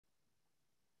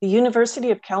The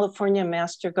University of California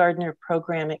Master Gardener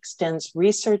program extends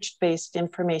research-based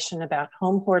information about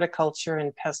home horticulture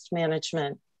and pest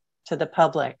management to the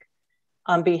public.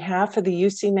 On behalf of the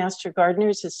UC Master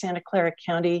Gardeners of Santa Clara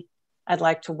County, I'd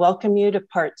like to welcome you to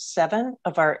part 7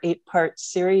 of our 8-part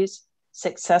series,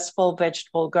 Successful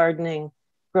Vegetable Gardening,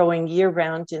 Growing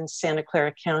Year-Round in Santa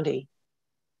Clara County.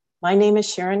 My name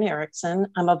is Sharon Erickson.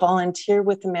 I'm a volunteer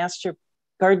with the Master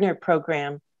Gardener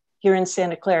program here in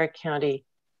Santa Clara County,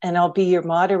 and I'll be your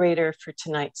moderator for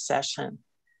tonight's session.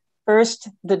 First,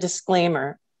 the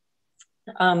disclaimer.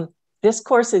 This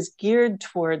course is geared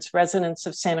towards residents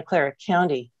of Santa Clara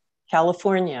County,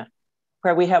 California,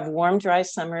 where we have warm, dry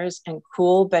summers and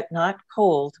cool but not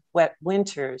cold, wet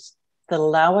winters that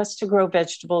allow us to grow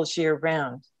vegetables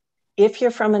year-round. If you're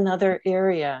from another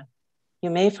area, you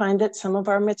may find that some of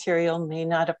our material may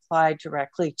not apply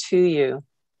directly to you.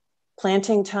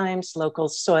 Planting times, local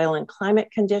soil and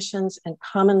climate conditions, and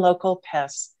common local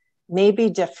pests may be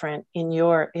different in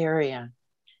your area.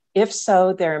 If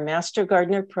so, there are Master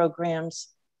Gardener programs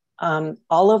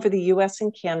all over the US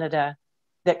and Canada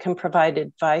that can provide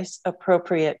advice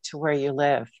appropriate to where you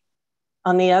live.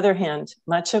 On the other hand,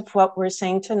 much of what we're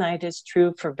saying tonight is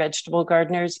true for vegetable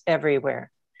gardeners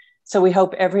everywhere. So we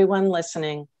hope everyone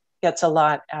listening gets a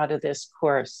lot out of this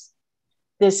course.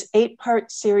 This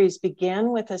 8-part series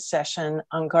began with a session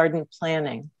on garden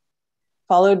planning,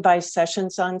 followed by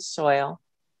sessions on soil,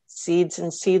 seeds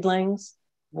and seedlings,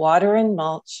 water and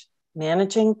mulch,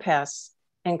 managing pests,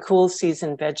 and cool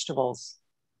season vegetables.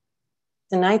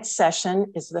 Tonight's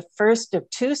session is the first of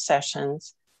 2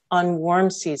 sessions on warm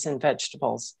season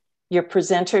vegetables. Your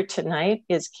presenter tonight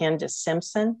is Candace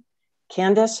Simpson.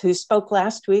 Candace, who spoke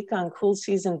last week on cool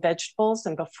season vegetables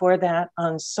and before that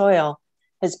on soil,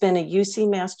 has been a UC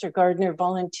Master Gardener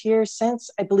volunteer since,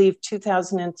 I believe,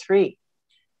 2003.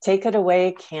 Take it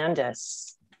away,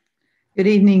 Candace. Good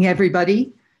evening,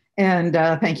 everybody. And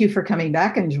thank you for coming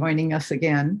back and joining us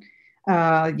again.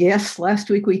 Yes,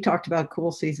 last week we talked about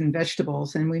cool season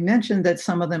vegetables, and we mentioned that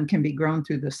some of them can be grown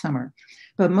through the summer.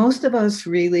 But most of us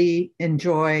really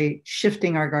enjoy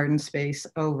shifting our garden space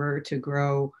over to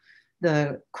grow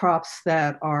the crops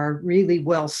that are really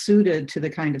well suited to the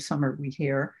kind of summer we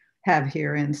have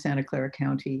here in Santa Clara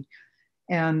County.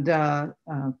 And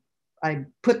I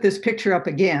put this picture up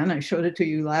again. I showed it to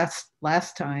you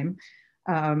last time,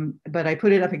 but I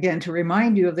put it up again to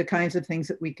remind you of the kinds of things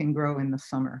that we can grow in the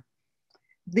summer.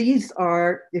 These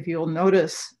are, if you'll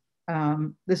notice,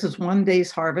 this is one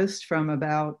day's harvest from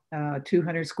about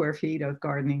 200 square feet of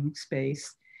gardening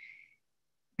space.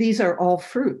 These are all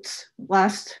fruits.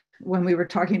 When we were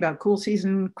talking about cool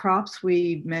season crops,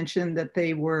 we mentioned that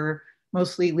they were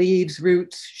mostly leaves,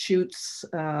 roots, shoots,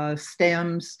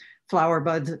 stems, flower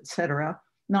buds, etc.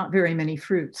 Not very many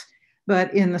fruits.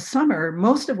 But in the summer,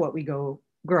 most of what we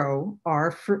grow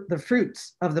are the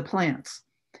fruits of the plants.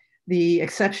 The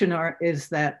exception is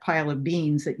that pile of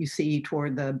beans that you see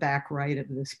toward the back right of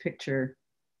this picture.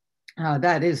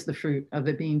 That is the fruit of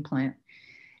the bean plant.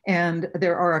 And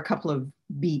there are a couple of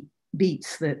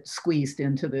beets that squeezed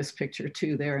into this picture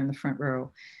too, there in the front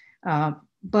row.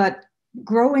 But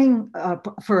growing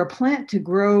for a plant to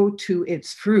grow to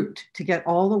its fruit, to get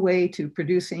all the way to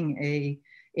producing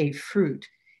a fruit,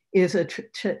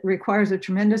 requires a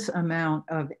tremendous amount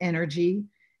of energy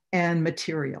and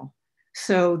material.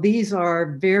 So these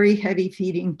are very heavy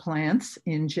feeding plants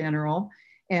in general,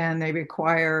 and they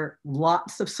require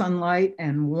lots of sunlight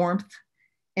and warmth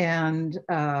and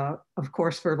of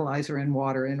course fertilizer and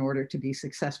water in order to be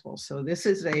successful. So this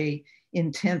is an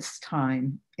intense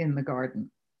time in the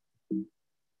garden.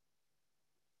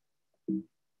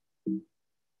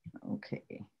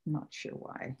 Okay, not sure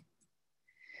why.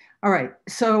 All right,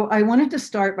 so I wanted to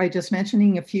start by just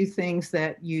mentioning a few things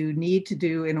that you need to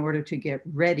do in order to get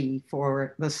ready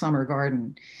for the summer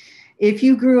garden. If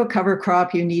you grew a cover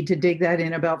crop, you need to dig that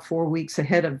in about 4 weeks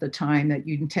ahead of the time that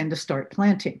you intend to start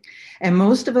planting. And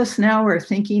most of us now are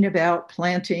thinking about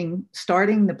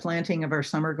starting the planting of our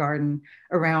summer garden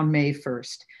around May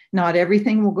 1st. Not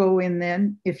everything will go in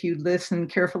then. If you listen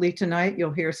carefully tonight,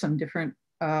 you'll hear some different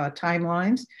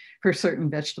timelines for certain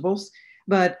vegetables,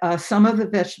 but some of the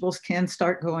vegetables can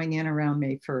start going in around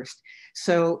May 1st.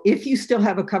 So if you still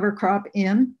have a cover crop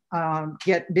in,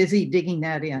 get busy digging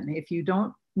that in. If you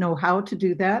don't know how to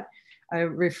do that, I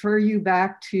refer you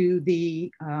back to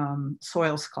the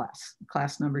soils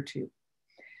class number 2.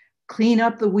 Clean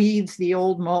up the weeds, the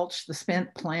old mulch, the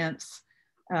spent plants,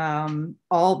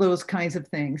 all those kinds of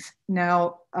things.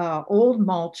 Now, old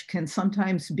mulch can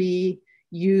sometimes be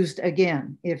used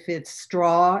again. If it's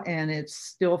straw and it's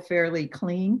still fairly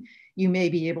clean, you may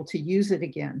be able to use it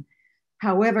again.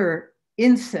 However,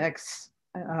 insect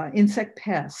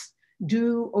pests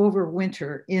do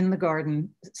overwinter in the garden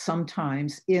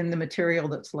sometimes in the material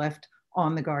that's left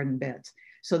on the garden beds.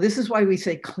 So this is why we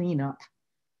say clean up,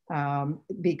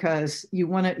 because you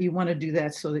want to do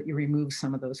that so that you remove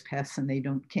some of those pests and they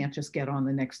can't just get on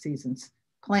the next season's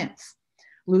plants.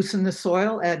 Loosen the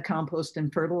soil, add compost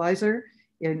and fertilizer.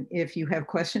 And if you have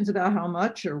questions about how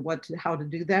much or how to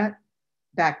do that,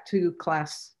 back to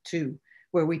class 2,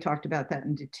 where we talked about that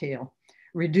in detail.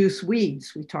 Reduce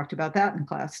weeds. We talked about that in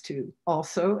class 2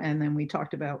 also, and then we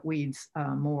talked about weeds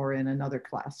more in another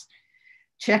class.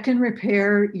 Check and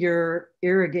repair your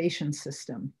irrigation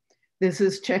system. This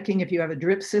is checking if you have a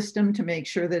drip system to make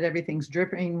sure that everything's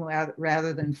dripping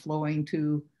rather than flowing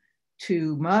too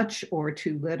much or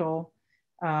too little.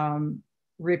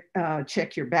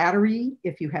 Check your battery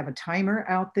if you have a timer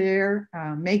out there.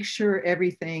 Make sure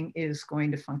everything is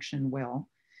going to function well.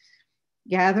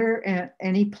 Gather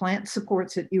any plant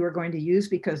supports that you are going to use,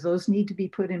 because those need to be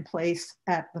put in place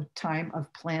at the time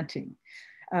of planting.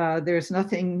 There's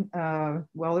nothing,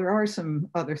 well, there are some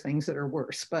other things that are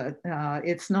worse, but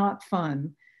it's not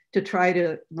fun to try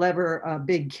to lever a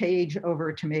big cage over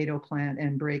a tomato plant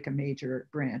and break a major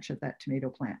branch of that tomato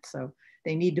plant. So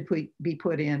they need to be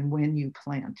put in when you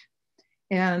plant.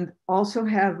 And also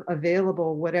have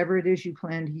available whatever it is you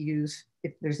plan to use,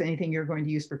 if there's anything you're going to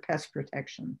use for pest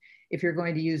protection. If you're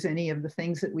going to use any of the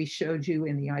things that we showed you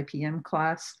in the IPM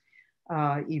class,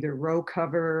 either row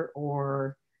cover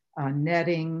or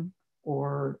netting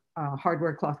or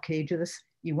hardware cloth cages,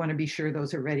 you want to be sure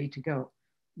those are ready to go.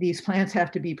 These plants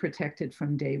have to be protected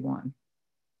from day one.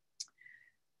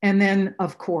 And then,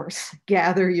 of course,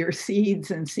 gather your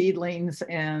seeds and seedlings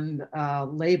and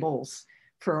labels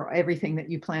for everything that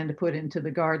you plan to put into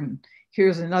the garden.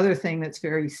 Here's another thing that's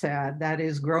very sad. That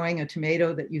is growing a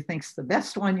tomato that you think's the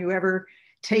best one you ever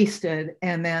tasted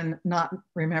and then not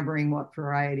remembering what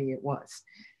variety it was.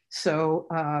 So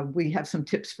we have some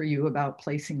tips for you about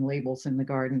placing labels in the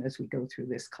garden as we go through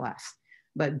this class,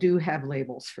 but do have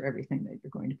labels for everything that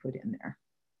you're going to put in there.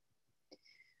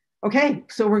 Okay,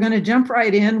 so we're going to jump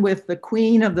right in with the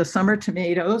queen of the summer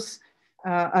tomatoes,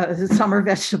 summer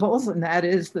vegetables, and that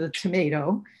is the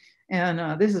tomato.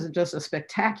 And this is just a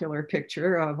spectacular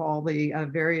picture of all the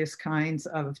various kinds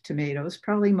of tomatoes.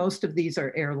 Probably most of these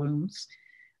are heirlooms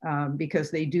because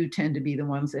they do tend to be the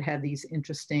ones that have these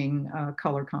interesting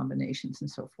color combinations and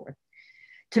so forth.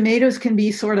 Tomatoes can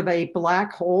be sort of a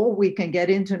black hole. We can get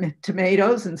into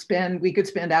tomatoes and we could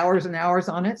spend hours and hours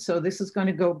on it. So this is going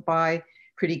to go by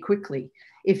pretty quickly.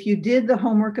 If you did the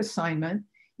homework assignment,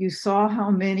 you saw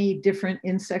how many different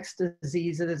insects,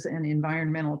 diseases, and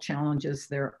environmental challenges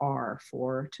there are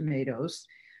for tomatoes.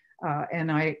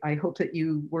 And I hope that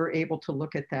you were able to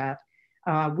look at that.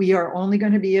 We are only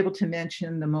going to be able to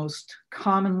mention the most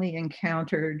commonly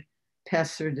encountered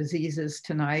pests or diseases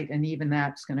tonight, and even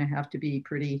that's going to have to be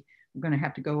we're going to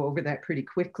have to go over that pretty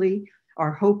quickly.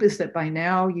 Our hope is that by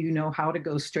now you know how to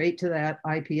go straight to that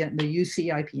IPM, the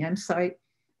UC IPM site,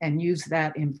 and use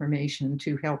that information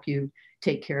to help you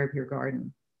take care of your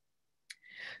garden.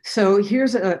 So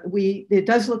it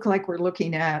does look like we're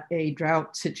looking at a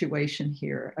drought situation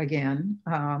here again,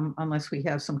 unless we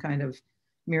have some kind of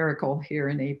miracle here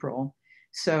in April.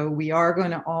 So we are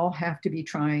going to all have to be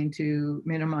trying to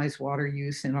minimize water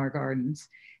use in our gardens.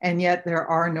 And yet there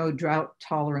are no drought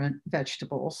tolerant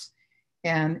vegetables.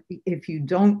 And if you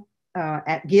don't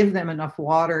give them enough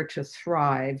water to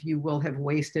thrive, you will have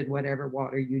wasted whatever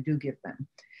water you do give them.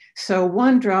 So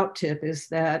one drought tip is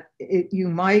that you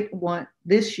might want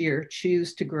this year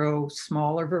choose to grow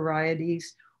smaller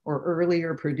varieties or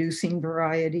earlier producing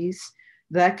varieties.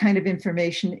 That kind of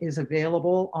information is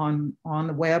available on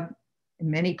the web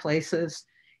in many places,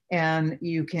 and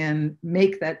you can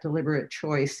make that deliberate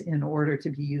choice in order to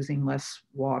be using less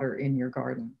water in your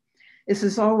garden. This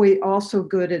is always also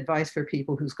good advice for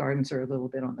people whose gardens are a little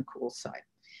bit on the cool side.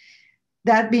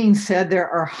 That being said, there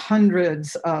are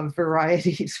hundreds of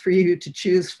varieties for you to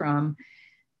choose from,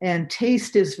 and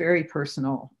taste is very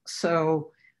personal.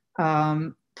 So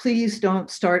please don't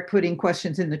start putting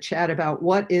questions in the chat about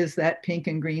what is that pink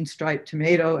and green striped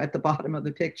tomato at the bottom of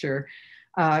the picture.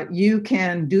 You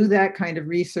can do that kind of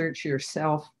research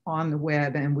yourself on the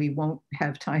web, and we won't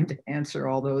have time to answer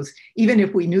all those. Even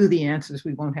if we knew the answers,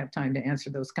 we won't have time to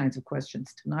answer those kinds of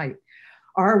questions tonight.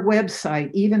 Our website,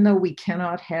 even though we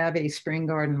cannot have a spring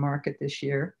garden market this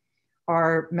year,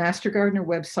 our Master Gardener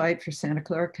website for Santa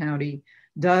Clara County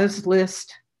does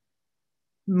list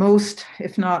most,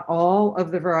 if not all,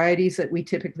 of the varieties that we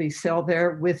typically sell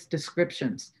there with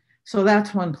descriptions. So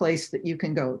that's one place that you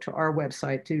can go to our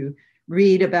website to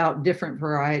read about different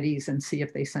varieties and see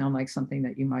if they sound like something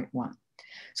that you might want.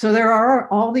 So there are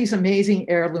all these amazing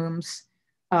heirlooms,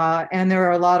 and there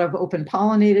are a lot of open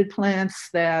pollinated plants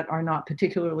that are not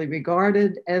particularly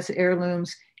regarded as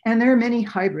heirlooms. And there are many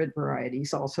hybrid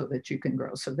varieties also that you can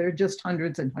grow. So there are just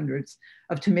hundreds and hundreds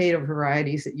of tomato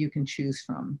varieties that you can choose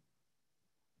from.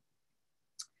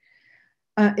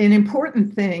 An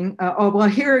important thing, well,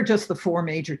 here are just the 4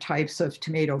 major types of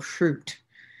tomato fruit.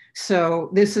 So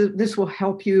this will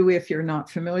help you if you're not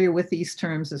familiar with these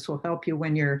terms. This will help you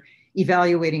when you're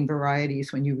evaluating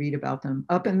varieties, when you read about them.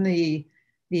 Up in the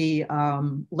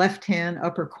left-hand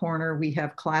upper corner, we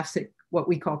have classic, what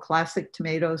we call classic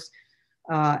tomatoes,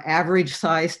 average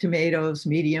sized tomatoes,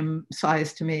 medium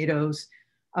sized tomatoes,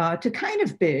 to kind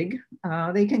of big.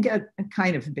 They can get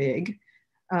kind of big.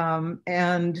 They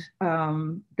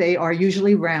are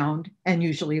usually round and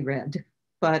usually red,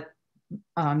 but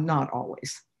not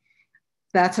always.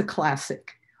 That's a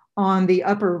classic. On the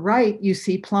upper right, you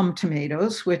see plum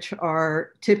tomatoes, which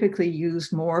are typically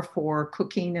used more for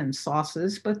cooking and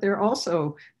sauces, but they're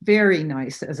also very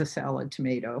nice as a salad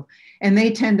tomato. And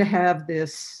they tend to have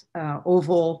this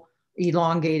oval,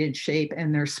 elongated shape,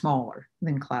 and they're smaller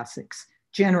than classics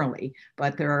generally,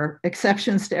 but there are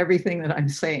exceptions to everything that I'm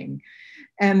saying.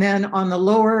 And then on the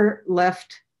lower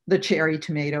left, the cherry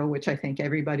tomato, which I think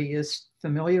everybody is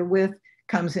familiar with,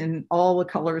 comes in all the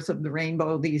colors of the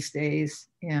rainbow these days.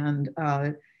 And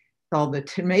all the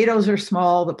tomatoes are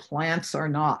small, the plants are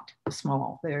not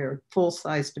small. They're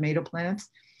full-size tomato plants.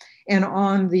 And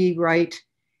on the right,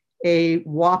 a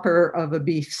whopper of a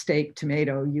beefsteak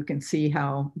tomato. You can see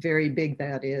how very big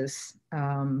that is.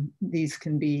 These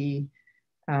can be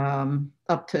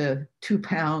up to 2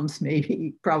 pounds,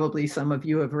 maybe. Probably some of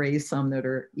you have raised some that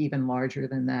are even larger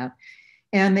than that.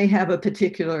 And they have a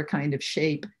particular kind of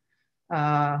shape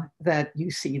that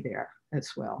you see there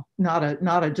as well.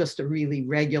 Not just a really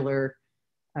regular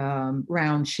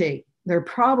round shape. They're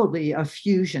probably a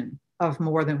fusion of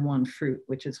more than one fruit,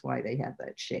 which is why they have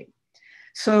that shape.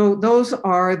 So those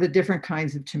are the different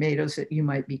kinds of tomatoes that you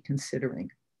might be considering.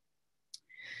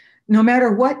 No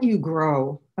matter what you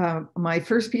grow, my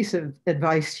first piece of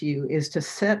advice to you is to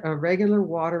set a regular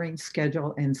watering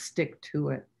schedule and stick to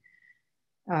it.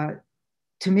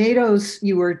 Tomatoes,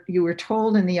 you were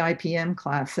told in the IPM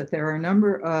class that there are a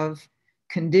number of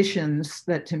conditions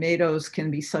that tomatoes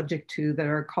can be subject to that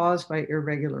are caused by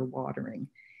irregular watering.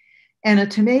 And a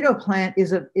tomato plant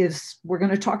we're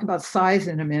going to talk about size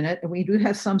in a minute, and we do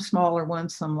have some smaller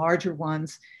ones, some larger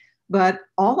ones, but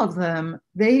all of them,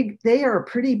 they are a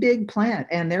pretty big plant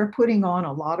and they're putting on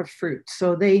a lot of fruit.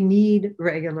 So they need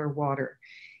regular water.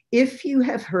 If you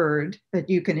have heard that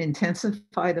you can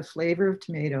intensify the flavor of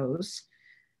tomatoes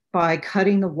by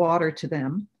cutting the water to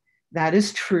them, that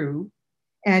is true.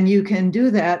 And you can do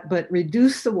that, but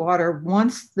reduce the water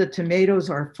once the tomatoes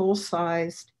are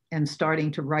full-sized and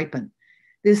starting to ripen.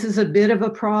 This is a bit of a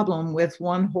problem with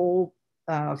one whole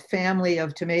family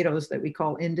of tomatoes that we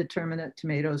call indeterminate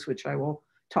tomatoes, which I will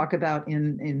talk about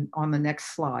on the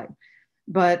next slide.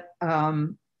 But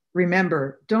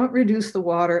remember, don't reduce the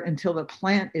water until the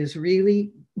plant is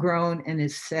really grown and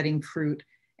is setting fruit,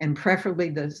 and preferably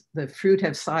the fruit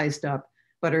have sized up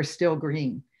but are still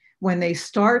green. When they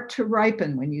start to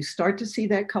ripen, when you start to see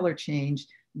that color change,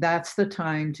 that's the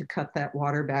time to cut that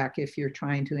water back if you're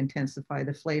trying to intensify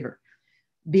the flavor.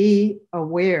 Be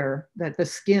aware that the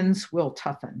skins will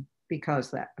toughen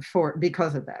because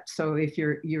of that. So if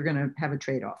you're going to have a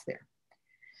trade-off there.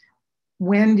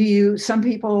 Some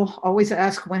people always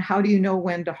ask, how do you know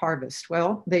when to harvest?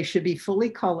 Well, they should be fully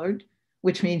colored,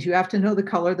 which means you have to know the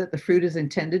color that the fruit is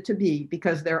intended to be,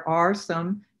 because there are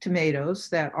some tomatoes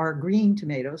that are green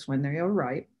tomatoes when they are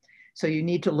ripe. So you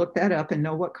need to look that up and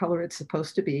know what color it's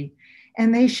supposed to be.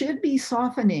 And they should be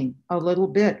softening a little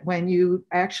bit when you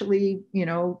actually,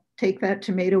 take that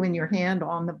tomato in your hand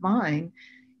on the vine.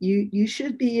 You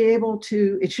should be able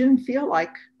to, it shouldn't feel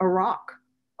like a rock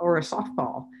or a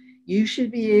softball. You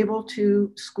should be able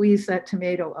to squeeze that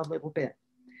tomato a little bit.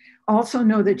 Also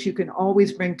know that you can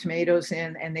always bring tomatoes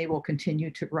in and they will continue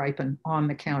to ripen on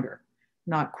the counter.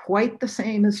 Not quite the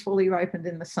same as fully ripened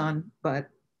in the sun, but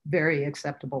very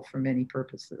acceptable for many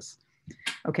purposes.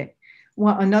 Okay,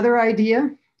 well, another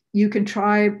idea, you can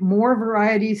try more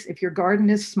varieties if your garden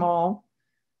is small,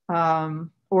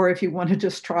 or if you want to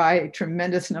just try a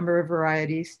tremendous number of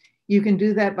varieties. You can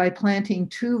do that by planting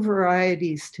 2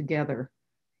 varieties together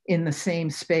in the same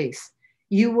space.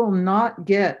 You will not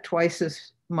get twice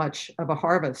as much of a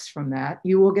harvest from that.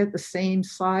 You will get the same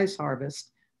size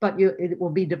harvest, but it will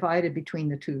be divided between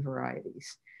the 2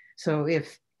 varieties. So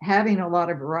if having a lot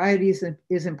of varieties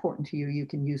is important to you, you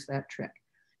can use that trick.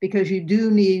 because you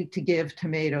do need to give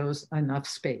tomatoes enough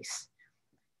space.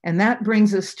 And that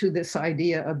brings us to this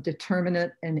idea of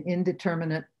determinate and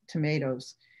indeterminate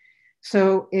tomatoes.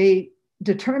 So a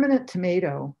determinate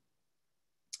tomato,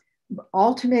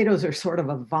 all tomatoes are sort of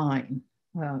a vine.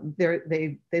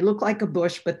 They look like a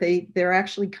bush, but they're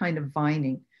actually kind of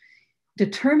vining.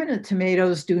 Determinate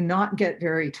tomatoes do not get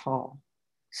very tall,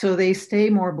 so they stay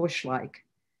more bush-like.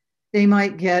 They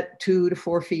might get 2 to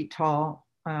 4 feet tall.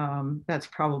 That's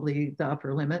probably the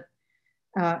upper limit.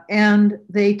 And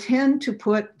they tend to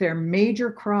put their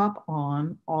major crop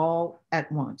on all at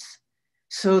once,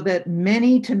 so that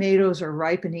many tomatoes are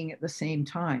ripening at the same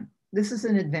time. This is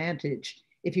an advantage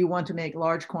if you want to make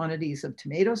large quantities of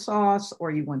tomato sauce,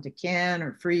 or you want to can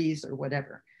or freeze or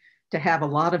whatever, to have a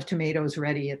lot of tomatoes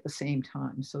ready at the same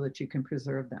time so that you can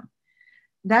preserve them.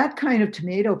 That kind of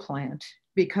tomato plant,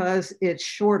 because it's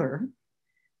shorter,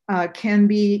 can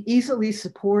be easily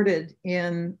supported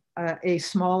in a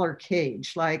smaller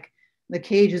cage, like the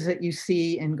cages that you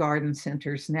see in garden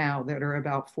centers now that are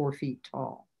about 4 feet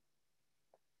tall.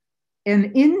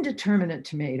 An indeterminate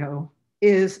tomato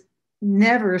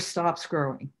never stops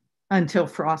growing until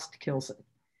frost kills it.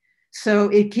 So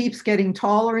it keeps getting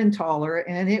taller and taller,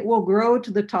 and it will grow to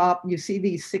the top. You see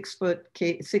these 6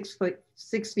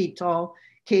 feet tall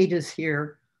cages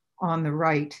here on the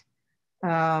right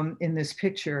in this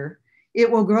picture. It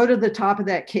will grow to the top of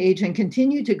that cage and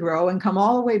continue to grow and come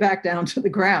all the way back down to the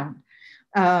ground.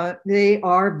 They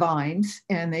are vines,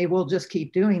 and they will just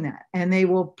keep doing that. And they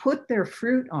will put their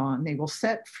fruit on, they will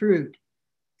set fruit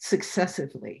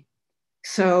successively.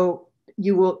 So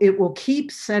it will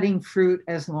keep setting fruit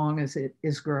as long as it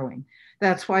is growing.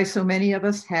 That's why so many of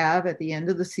us have, at the end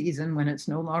of the season, when it's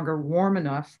no longer warm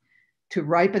enough to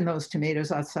ripen those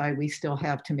tomatoes outside, we still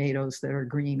have tomatoes that are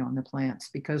green on the plants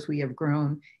because we have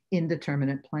grown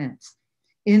indeterminate plants.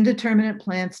 Indeterminate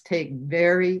plants take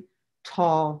very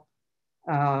tall,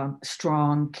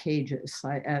 strong cages,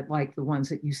 like the ones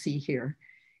that you see here.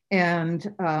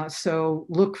 And so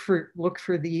look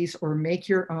for these, or make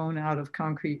your own out of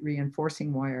concrete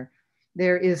reinforcing wire.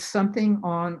 There is something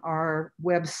on our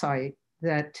website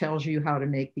that tells you how to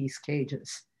make these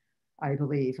cages, I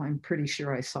believe. I'm pretty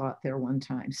sure I saw it there one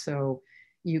time. So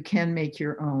you can make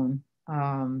your own.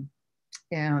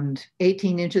 And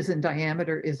 18 inches in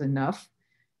diameter is enough,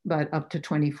 but up to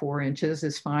 24 inches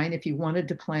is fine. If you wanted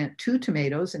to plant 2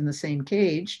 tomatoes in the same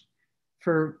cage,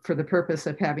 for the purpose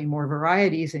of having more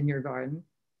varieties in your garden,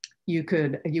 you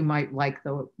might like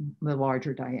the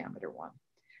larger diameter one.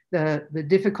 The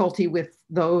difficulty with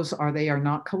those are they are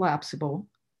not collapsible.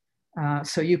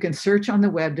 So you can search on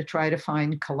the web to try to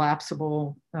find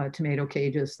collapsible tomato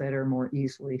cages that are more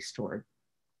easily stored.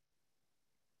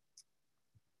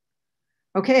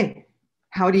 Okay,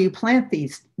 how do you plant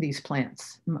these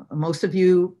plants? Most of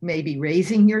you may be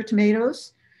raising your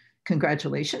tomatoes.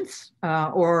 Congratulations,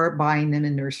 or buying them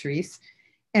in nurseries.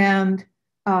 And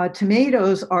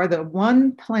tomatoes are the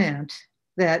one plant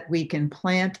that we can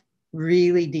plant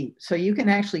really deep. So you can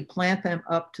actually plant them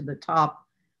up to the top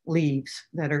leaves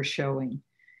that are showing.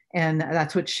 And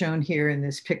that's what's shown here in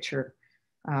this picture.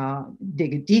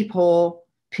 Dig a deep hole,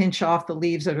 pinch off the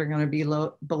leaves that are going to be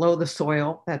below the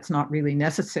soil. That's not really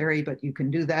necessary, but you can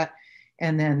do that.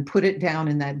 And then put it down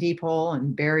in that deep hole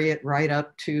and bury it right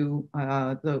up to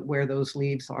where those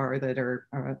leaves are that are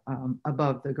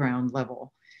above the ground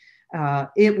level.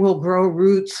 It will grow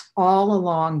roots all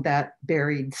along that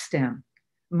buried stem.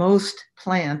 Most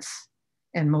plants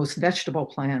and most vegetable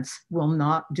plants will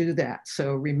not do that.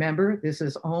 So remember, this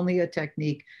is only a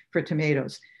technique for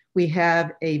tomatoes. We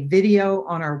have a video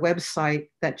on our website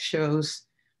that shows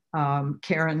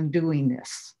Karen doing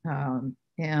this.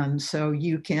 And so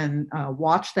you can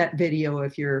watch that video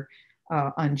if you're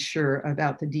unsure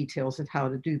about the details of how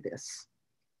to do this.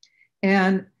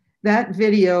 And that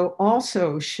video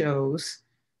also shows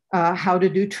how to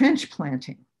do trench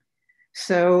planting.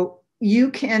 So you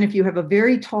can, if you have a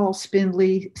very tall,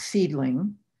 spindly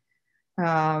seedling,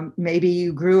 maybe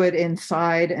you grew it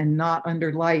inside and not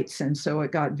under lights, and so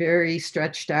it got very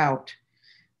stretched out.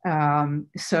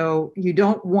 So you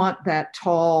don't want that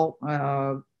tall,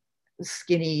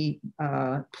 skinny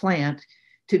plant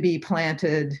to be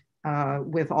planted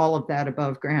with all of that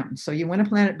above ground. So you want to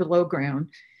plant it below ground.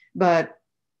 But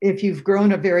if you've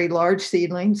grown a very large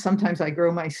seedling, sometimes I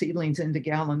grow my seedlings into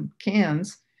gallon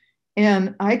cans,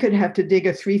 and I could have to dig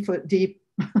a 3-foot deep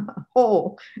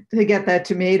hole to get that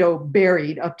tomato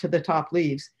buried up to the top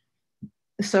leaves.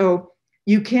 So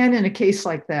you can, in a case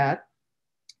like that,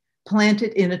 plant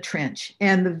it in a trench.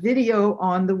 And the video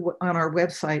on our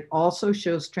website also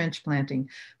shows trench planting.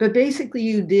 But basically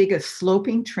you dig a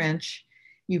sloping trench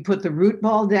You put the root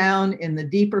ball down in the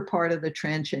deeper part of the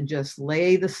trench and just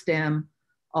lay the stem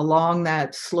along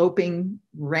that sloping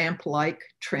ramp-like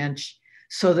trench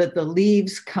so that the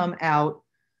leaves come out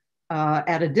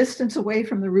at a distance away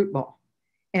from the root ball.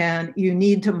 And you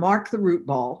need to mark the root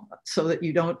ball so that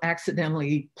you don't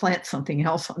accidentally plant something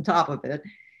else on top of it.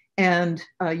 And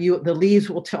the leaves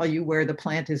will tell you where the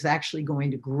plant is actually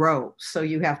going to grow. So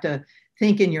you have to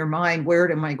think in your mind,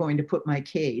 where am I going to put my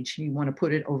cage? You want to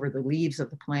put it over the leaves of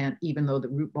the plant, even though the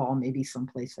root ball may be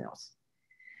someplace else.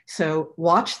 So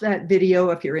watch that video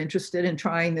if you're interested in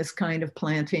trying this kind of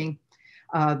planting.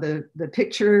 The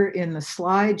picture in the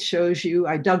slide shows you,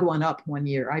 I dug one up one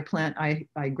year.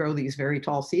 I grow these very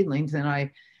tall seedlings, and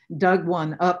I dug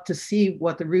one up to see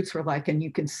what the roots were like. And you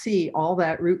can see all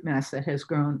that root mass that has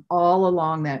grown all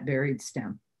along that buried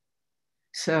stem.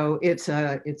 So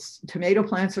tomato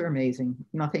plants are amazing.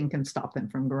 Nothing can stop them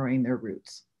from growing their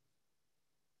roots.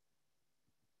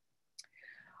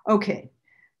 Okay.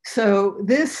 So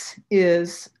this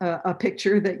is a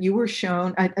picture that you were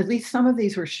shown, at least some of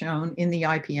these were shown in the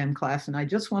IPM class, and I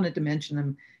just wanted to mention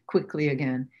them quickly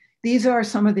again. These are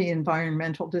some of the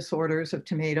environmental disorders of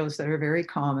tomatoes that are very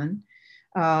common,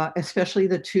 especially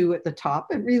the two at the top,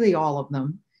 but really all of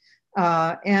them.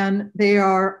 And they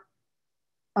are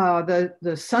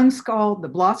the sun scald, the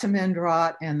blossom end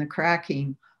rot, and the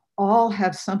cracking all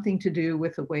have something to do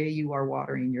with the way you are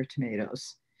watering your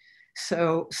tomatoes.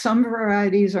 So some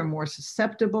varieties are more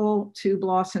susceptible to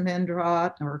blossom end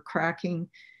rot or cracking,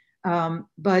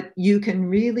 but you can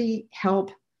really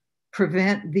help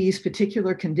prevent these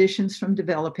particular conditions from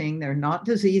developing. They're not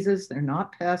diseases, they're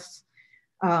not pests,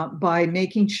 by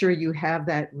making sure you have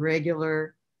that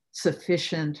regular,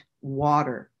 sufficient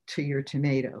water to your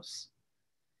tomatoes.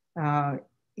 The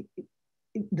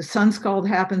sun scald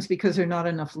happens because there are not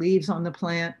enough leaves on the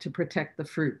plant to protect the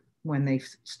fruit when they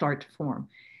start to form.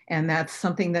 And that's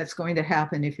something that's going to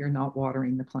happen if you're not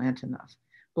watering the plant enough.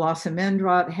 Blossom end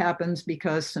rot happens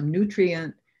because some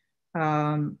nutrient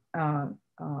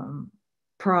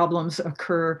problems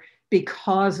occur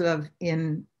because of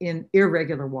in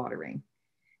irregular watering.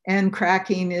 And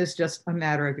cracking is just a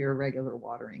matter of irregular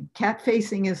watering. Cat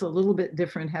facing is a little bit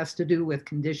different, has to do with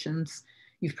conditions.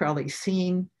 You've probably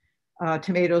seen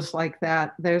tomatoes like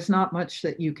that. There's not much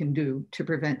that you can do to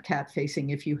prevent cat facing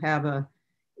if you have a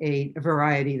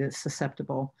variety that's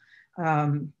susceptible.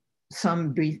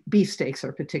 Some beefsteaks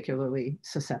are particularly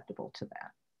susceptible to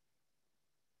that.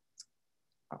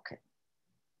 Okay.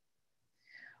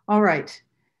 All right.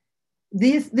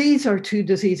 These are two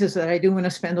diseases that I do want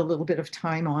to spend a little bit of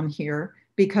time on here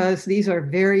because these are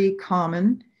very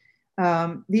common.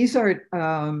 These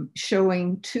are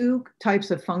showing two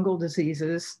types of fungal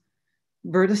diseases,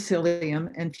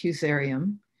 verticillium and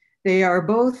fusarium. They are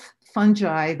both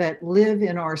fungi that live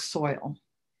in our soil,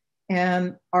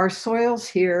 and our soils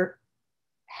here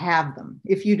have them.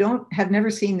 If you have never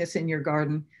seen this in your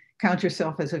garden, count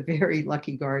yourself as a very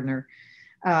lucky gardener.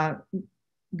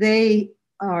 They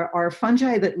are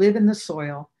fungi that live in the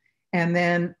soil and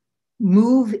then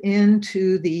move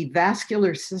into the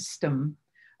vascular system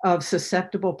of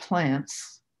susceptible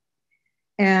plants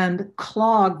and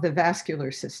clog the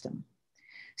vascular system.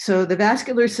 So the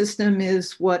vascular system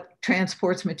is what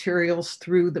transports materials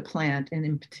through the plant, and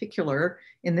in particular,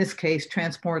 in this case,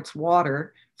 transports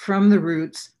water from the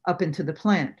roots up into the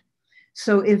plant.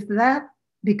 So if that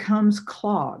becomes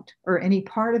clogged, or any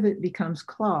part of it becomes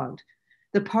clogged,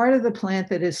 the part of the plant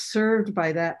that is served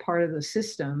by that part of the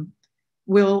system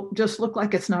will just look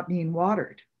like it's not being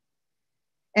watered.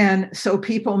 And so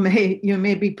people may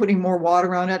be putting more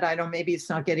water on it. I don't, maybe it's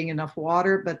not getting enough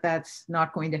water, but that's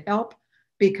not going to help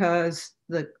because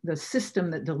the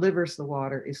system that delivers the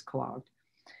water is clogged.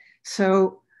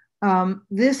 So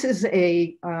this is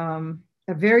a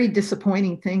very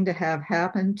disappointing thing to have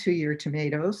happen to your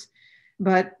tomatoes,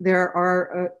 but there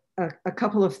are a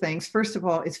couple of things. First of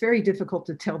all, it's very difficult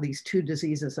to tell these two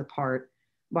diseases apart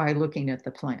by looking at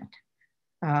the plant.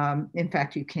 In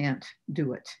fact, you can't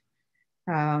do it.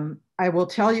 I will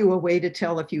tell you a way to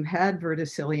tell if you had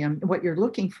verticillium. What you're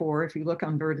looking for, if you look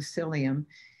on verticillium,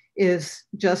 is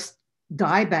just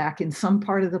dieback in some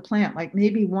part of the plant, like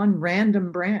maybe one random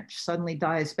branch suddenly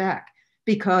dies back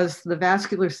because the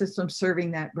vascular system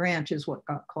serving that branch is what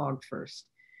got clogged first.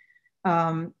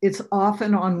 It's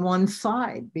often on one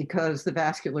side because the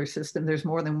vascular system, there's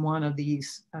more than one of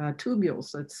these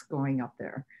tubules that's going up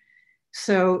there.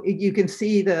 So you can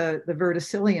see the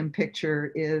verticillium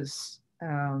picture is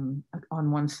on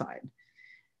one side.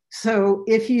 So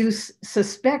if you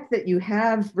suspect that you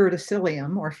have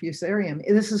verticillium or fusarium,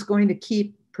 this is going to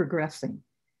keep progressing.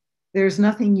 There's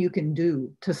nothing you can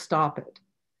do to stop it.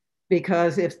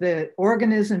 because if the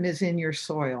organism is in your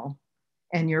soil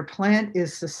and your plant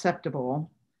is susceptible,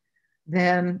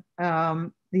 then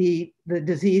the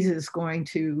disease is going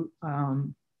to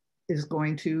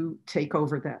take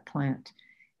over that plant.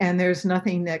 And there's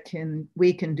nothing that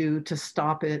we can do to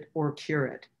stop it or cure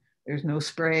it. There's no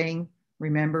spraying.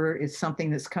 Remember, it's something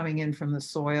that's coming in from the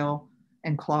soil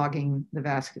and clogging the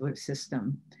vascular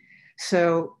system.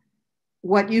 So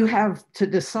what you have to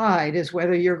decide is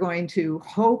whether you're going to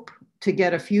hope to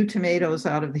get a few tomatoes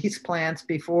out of these plants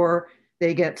before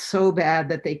they get so bad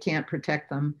that they can't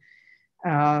protect them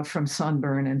from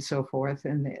sunburn and so forth,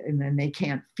 and then they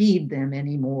can't feed them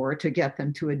anymore to get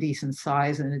them to a decent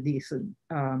size and a decent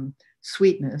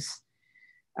sweetness.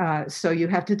 So you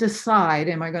have to decide,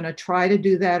 am I going to try to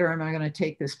do that, or am I going to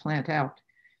take this plant out?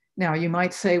 Now, you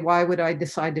might say, why would I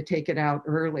decide to take it out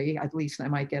early? At least I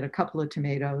might get a couple of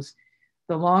tomatoes.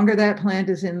 The longer that plant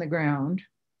is in the ground,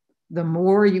 the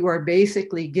more you are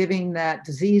basically giving that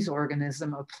disease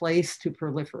organism a place to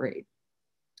proliferate.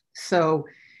 So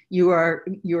you are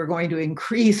going to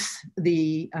increase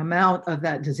the amount of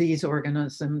that disease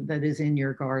organism that is in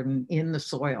your garden, in the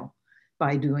soil,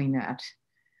 by doing that.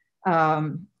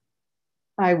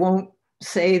 I won't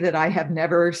say that I have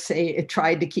never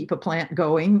tried to keep a plant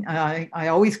going. I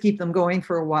always keep them going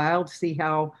for a while to see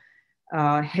how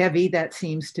heavy that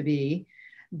seems to be.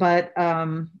 But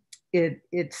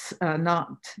it's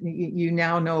not, you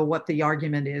now know what the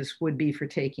argument would be for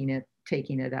taking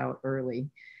it out early.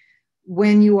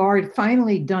 When you are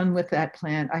finally done with that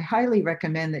plant, I highly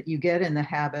recommend that you get in the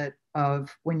habit of,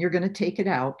 when you're going to take it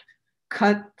out,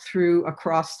 cut through a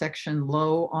cross section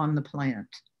low on the plant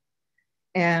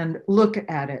and look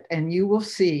at it, and you will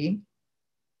see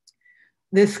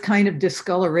this kind of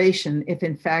discoloration if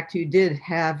in fact you did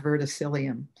have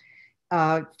verticillium.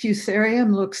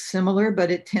 Fusarium looks similar,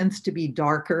 but it tends to be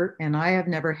darker, and I have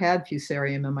never had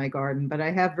fusarium in my garden, but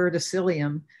I have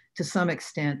verticillium to some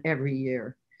extent every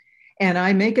year. And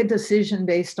I make a decision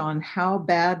based on how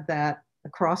bad that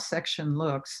cross section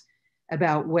looks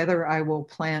about whether I will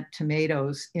plant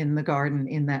tomatoes in the garden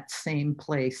in that same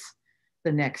place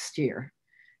the next year.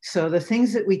 So the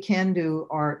things that we can do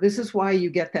are, this is why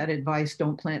you get that advice,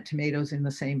 don't plant tomatoes in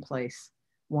the same place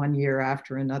one year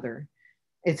after another.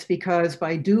 It's because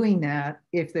by doing that,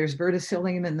 if there's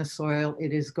verticillium in the soil,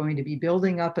 it is going to be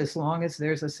building up as long as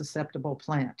there's a susceptible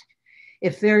plant.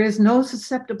 If there is no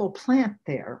susceptible plant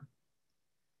there,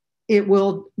 it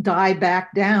will die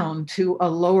back down to a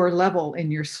lower level in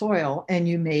your soil, and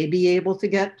you may be able to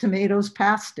get tomatoes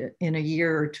past it in a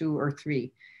year or 2 or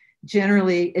 3.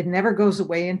 Generally, it never goes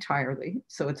away entirely,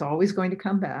 so it's always going to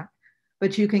come back.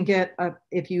 But you can get,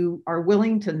 if you are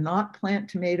willing to not plant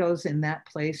tomatoes in that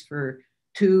place for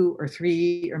 2 or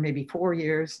 3 or maybe 4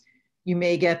 years, you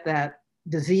may get that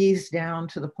disease down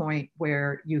to the point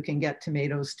where you can get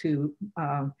tomatoes to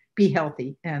be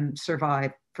healthy and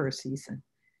survive for a season.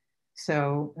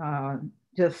 So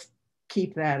just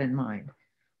keep that in mind.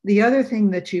 The other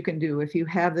thing that you can do if you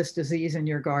have this disease in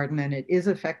your garden and it is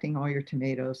affecting all your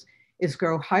tomatoes is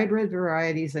grow hybrid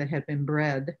varieties that have been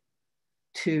bred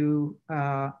to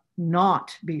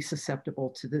not be susceptible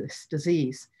to this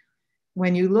disease.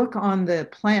 When you look on the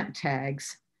plant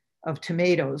tags of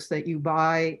tomatoes that you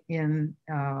buy in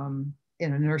a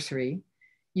nursery,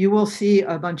 you will see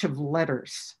a bunch of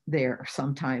letters there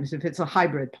sometimes if it's a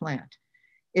hybrid plant.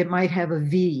 It might have a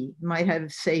V, might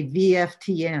have, say,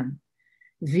 VFTM.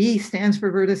 V stands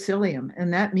for verticillium,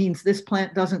 and that means this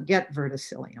plant doesn't get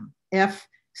verticillium. F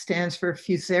stands for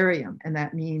fusarium, and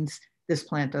that means this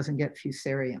plant doesn't get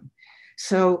fusarium.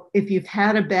 So if you've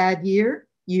had a bad year,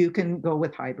 you can go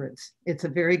with hybrids. It's a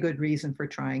very good reason for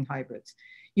trying hybrids.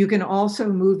 You can also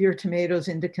move your tomatoes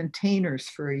into containers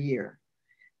for a year.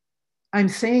 I'm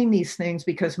saying these things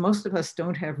because most of us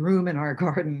don't have room in our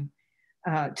garden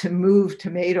to move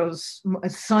tomatoes, a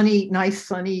sunny, nice,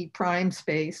 sunny, prime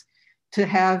space, to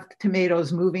have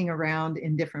tomatoes moving around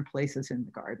in different places in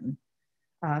the garden.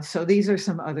 So these are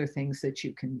some other things that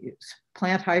you can use.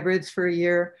 Plant hybrids for a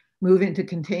year, move into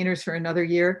containers for another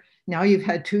year. Now you've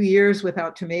had 2 years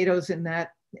without tomatoes in that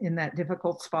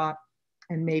difficult spot,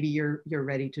 and maybe you're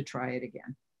ready to try it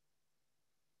again.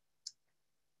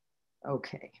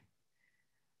 Okay.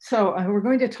 So we're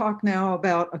going to talk now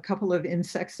about a couple of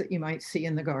insects that you might see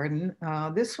in the garden.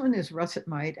 This one is russet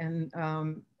mite,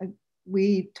 and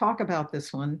we talk about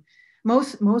this one.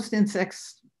 Most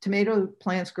insects, tomato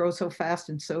plants grow so fast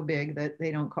and so big that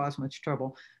they don't cause much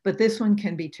trouble, but this one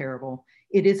can be terrible.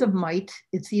 It is a mite.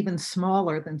 It's even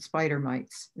smaller than spider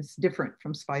mites. It's different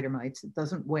from spider mites. It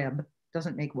doesn't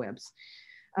make webs.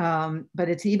 But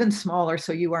it's even smaller,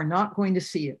 so you are not going to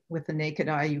see it with the naked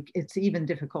eye. It's even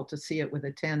difficult to see it with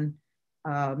a 10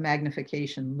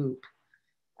 magnification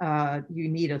loupe. You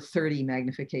need a 30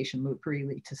 magnification loupe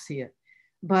really to see it.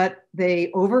 But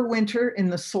they overwinter in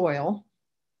the soil.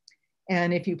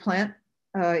 And if you plant,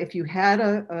 if you had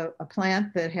a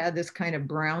plant that had this kind of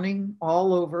browning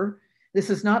all over, this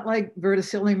is not like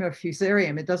verticillium or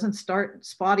fusarium. It doesn't start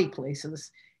spotty places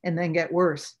and then get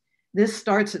worse. This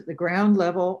starts at the ground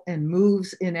level and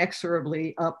moves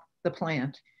inexorably up the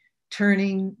plant,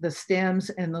 turning the stems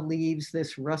and the leaves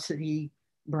this russety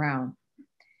brown.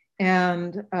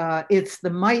 And it's the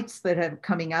mites that have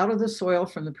coming out of the soil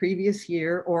from the previous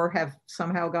year or have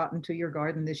somehow gotten to your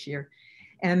garden this year.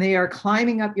 And they are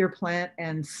climbing up your plant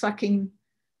and sucking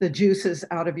the juices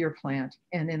out of your plant.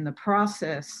 And in the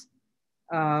process,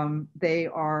 they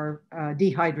are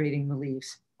dehydrating the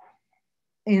leaves.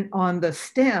 And on the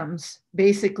stems,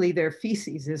 basically their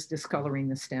feces is discoloring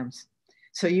the stems.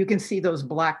 So you can see those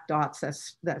black dots,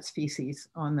 that's feces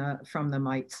on from the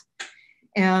mites.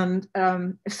 And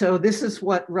so this is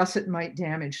what russet mite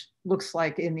damage looks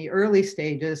like in the early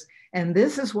stages. And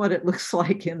this is what it looks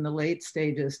like in the late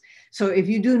stages. So if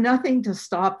you do nothing to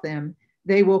stop them,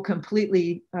 they will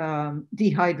completely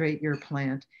dehydrate your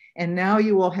plant. And now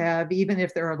you will have, even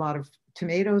if there are a lot of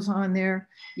tomatoes on there,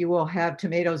 you will have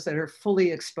tomatoes that are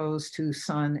fully exposed to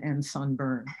sun and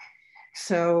sunburn.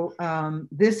 So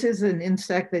this is an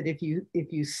insect that if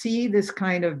you see this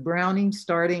kind of browning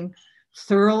starting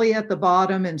thoroughly at the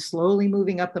bottom and slowly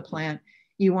moving up the plant,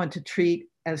 you want to treat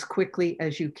as quickly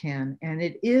as you can. And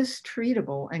it is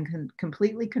treatable and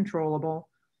completely controllable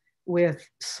with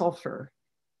sulfur.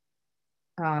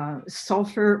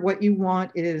 Sulfur, what you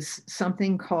want is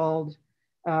something called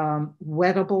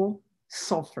wettable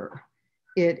sulfur.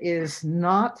 It is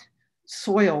not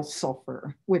soil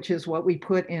sulfur, which is what we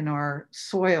put in our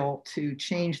soil to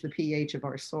change the pH of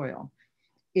our soil.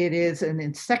 It is an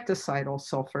insecticidal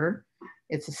sulfur.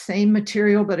 It's the same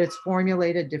material, but it's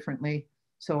formulated differently.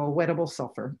 So a wettable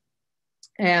sulfur.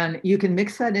 And you can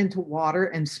mix that into water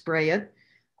and spray it,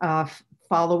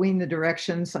 following the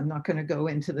directions. I'm not going to go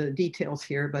into the details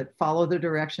here, but follow the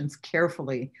directions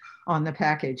carefully on the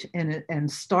package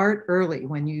and start early.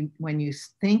 When you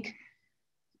think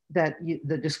that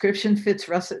the description fits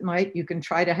russet mite, you can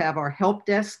try to have our help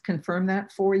desk confirm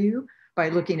that for you by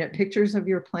looking at pictures of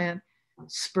your plant.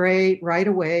 Spray right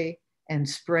away and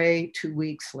spray 2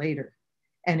 weeks later.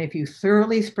 And if you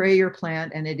thoroughly spray your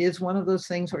plant, and it is one of those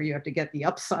things where you have to get the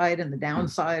upside and the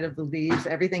downside of the leaves,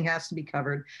 everything has to be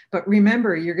covered. But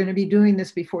remember, you're going to be doing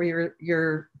this before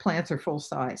your plants are full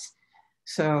size.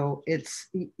 So it's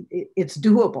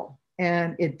doable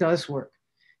and it does work.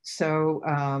 So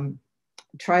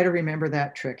try to remember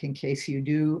that trick in case you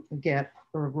do get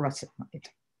a russet mite.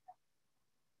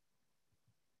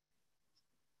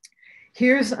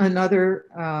 Here's another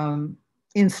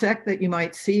insect that you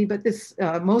might see, but this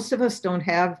most of us don't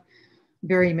have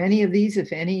very many of these,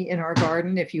 if any, in our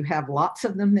garden. If you have lots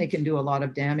of them, they can do a lot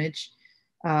of damage.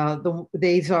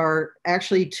 These are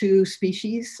actually two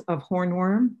species of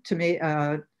hornworm,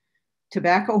 tobacco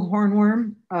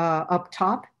hornworm up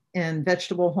top and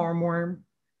vegetable hornworm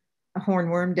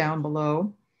down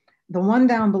below. The one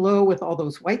down below with all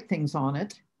those white things on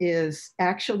it is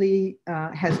actually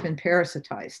has been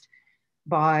parasitized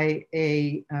by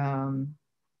an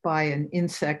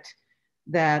insect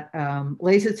that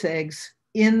lays its eggs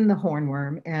in the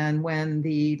hornworm. And when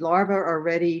the larvae are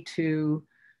ready to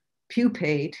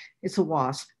pupate, it's a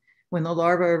wasp. When the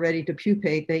larvae are ready to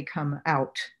pupate, they come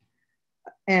out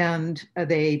and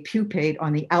they pupate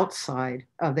on the outside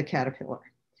of the caterpillar.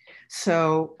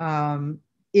 So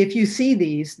if you see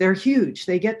these, they're huge.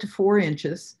 They get to 4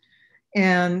 inches.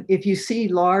 And if you see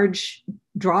large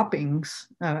droppings,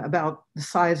 about the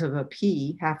size of a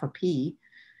pea, half a pea,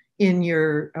 in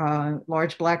your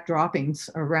large black droppings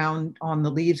around on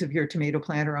the leaves of your tomato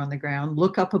plant or on the ground,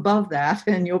 look up above that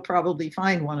and you'll probably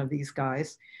find one of these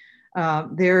guys.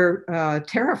 They're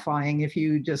terrifying if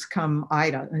you just come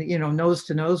nose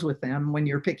to nose with them when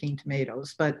you're picking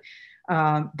tomatoes, but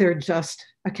they're just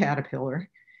a caterpillar.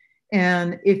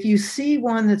 And if you see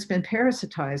one that's been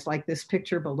parasitized, like this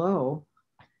picture below,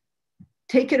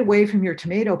 take it away from your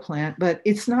tomato plant, but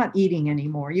it's not eating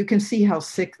anymore. You can see how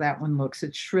sick that one looks.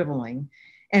 It's shriveling,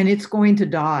 and it's going to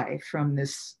die from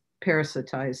this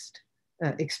parasitized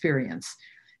experience.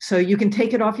 So you can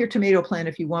take it off your tomato plant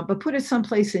if you want, but put it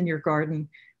someplace in your garden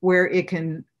where it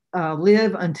can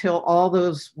live until all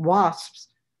those wasps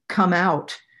come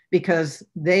out, because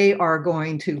they are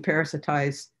going to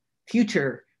parasitize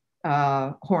future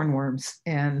hornworms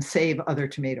and save other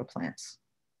tomato plants.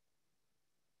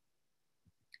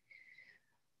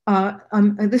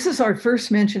 This is our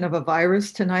first mention of a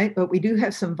virus tonight, but we do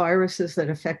have some viruses that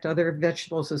affect other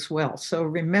vegetables as well. So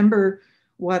remember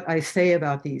what I say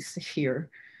about these here.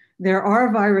 There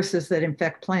are viruses that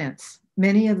infect plants.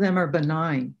 Many of them are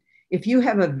benign. If you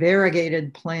have a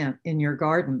variegated plant in your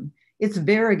garden, it's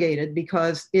variegated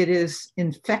because it is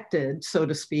infected, so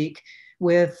to speak,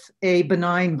 with a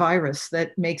benign virus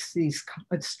that makes these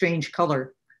strange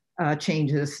color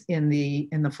changes in the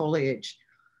foliage.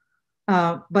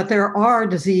 But there are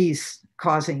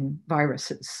disease-causing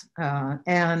viruses.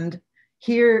 And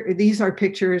here, these are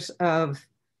pictures of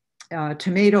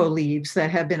tomato leaves that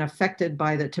have been affected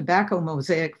by the tobacco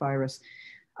mosaic virus.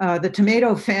 The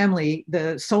tomato family,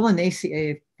 the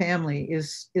Solanaceae family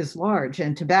is large,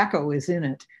 and tobacco is in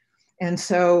it. And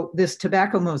so this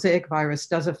tobacco mosaic virus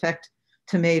does affect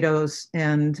tomatoes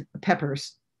and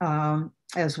peppers,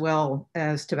 as well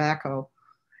as tobacco.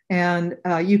 And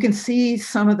you can see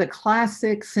some of the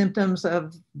classic symptoms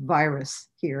of virus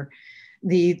here.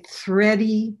 The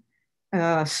thready,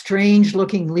 strange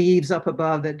looking leaves up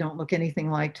above that don't look anything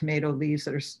like tomato leaves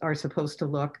that are supposed to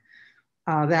look.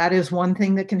 That is one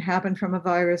thing that can happen from a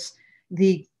virus.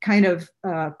 The kind of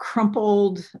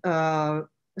crumpled,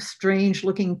 strange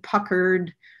looking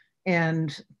puckered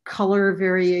and color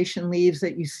variation leaves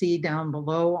that you see down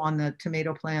below on the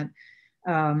tomato plant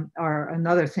are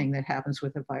another thing that happens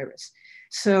with a virus.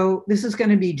 So this is going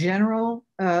to be general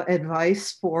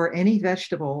advice for any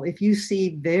vegetable. If you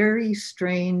see very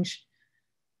strange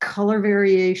color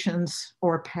variations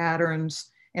or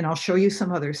patterns, and I'll show you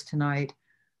some others tonight,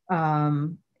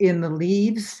 in the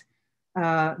leaves,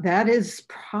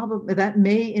 that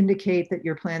may indicate that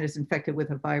your plant is infected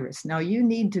with a virus. Now you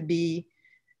need to be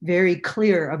very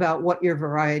clear about what your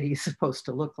variety is supposed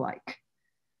to look like.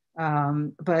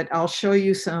 But I'll show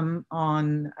you some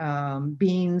on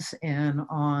beans and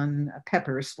on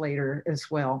peppers later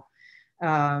as well,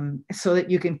 so that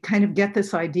you can kind of get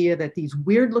this idea that these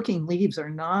weird looking leaves are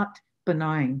not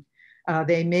benign.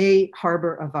 They may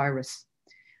harbor a virus.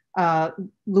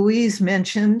 Louise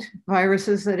mentioned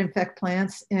viruses that infect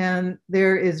plants, and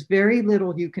there is very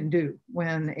little you can do.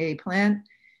 When a plant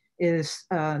is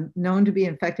known to be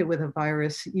infected with a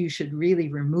virus, you should really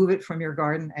remove it from your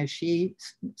garden, as she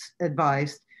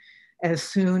advised, as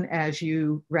soon as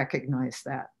you recognize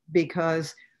that.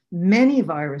 Because many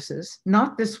viruses,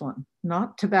 not this one,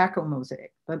 not tobacco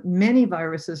mosaic, but many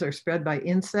viruses are spread by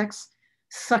insects,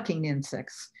 sucking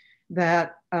insects,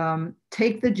 that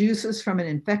take the juices from an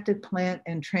infected plant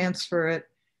and transfer it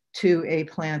to a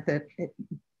plant that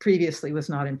previously was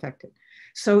not infected.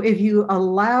 So if you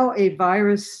allow a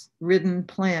virus-ridden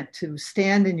plant to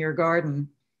stand in your garden,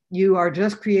 you are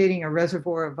just creating a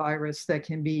reservoir of virus that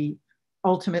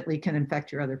ultimately can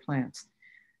infect your other plants.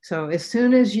 So as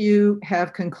soon as you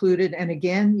have concluded, and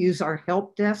again, use our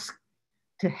help desk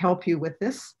to help you with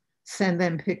this, send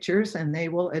them pictures and they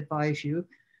will advise you.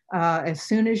 As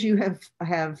soon as you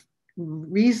have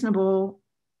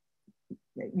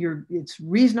it's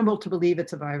reasonable to believe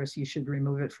it's a virus, you should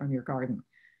remove it from your garden.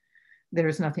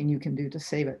 There's nothing you can do to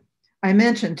save it. I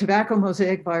mentioned tobacco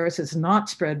mosaic virus is not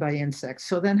spread by insects.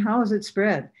 So then how is it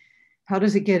spread? How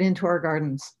does it get into our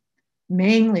gardens?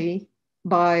 Mainly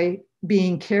by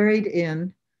being carried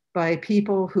in by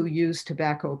people who use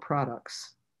tobacco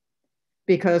products,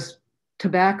 because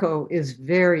tobacco is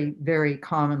very, very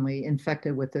commonly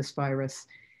infected with this virus.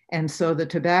 And so the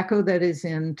tobacco that is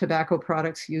in tobacco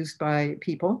products used by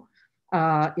people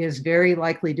is very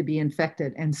likely to be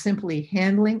infected. And simply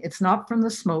handling, it's not from the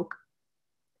smoke,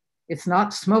 it's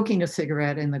not smoking a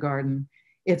cigarette in the garden,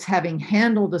 it's having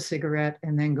handled a cigarette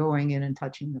and then going in and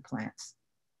touching the plants.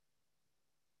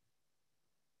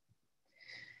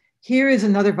 Here is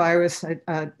another virus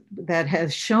that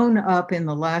has shown up in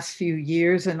the last few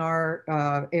years in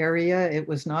our area.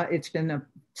 It's been a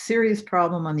serious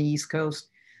problem on the East Coast,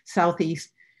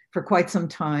 Southeast, for quite some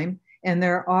time. And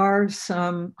there are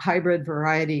some hybrid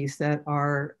varieties that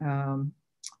are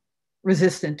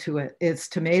resistant to it. It's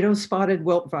tomato spotted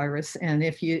wilt virus. And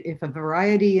if a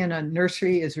variety in a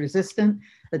nursery is resistant,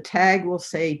 the tag will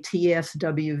say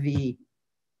TSWV.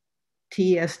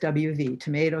 TSWV,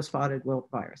 tomato spotted wilt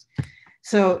virus.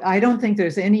 So I don't think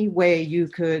there's any way you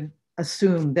could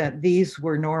assume that these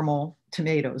were normal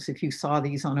tomatoes if you saw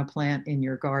these on a plant in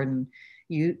your garden.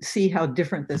 You see how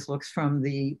different this looks from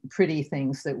the pretty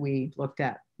things that we looked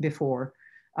at before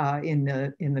in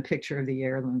the picture of the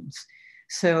heirlooms.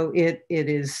 So it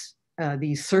is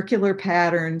these circular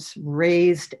patterns,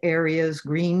 raised areas,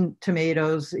 green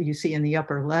tomatoes you see in the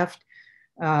upper left,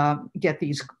 get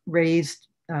these raised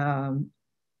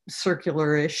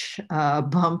circular-ish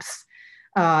bumps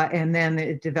and then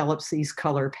it develops these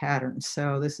color patterns.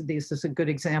 So this is a good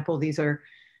example. These are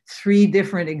 3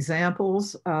 different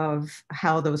examples of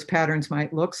how those patterns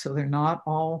might look. So they're not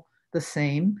all the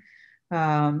same,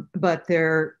 but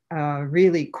they're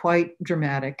really quite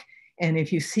dramatic. And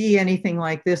if you see anything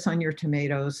like this on your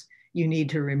tomatoes, you need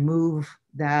to remove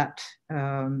that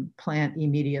plant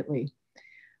immediately.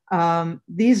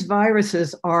 These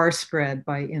viruses are spread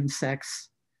by insects.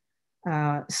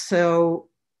 So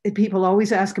people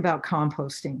always ask about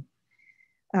composting.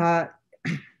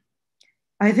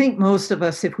 I think most of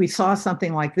us, if we saw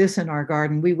something like this in our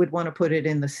garden, we would want to put it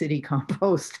in the city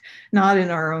compost, not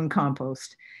in our own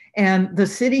compost. And the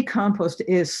city compost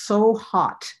is so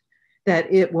hot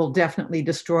that it will definitely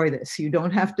destroy this. You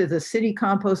don't have to, the city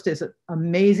compost is an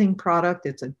amazing product.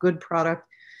 It's a good product.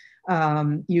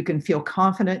 You can feel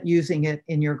confident using it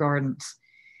in your gardens.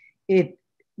 It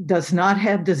does not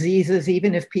have diseases.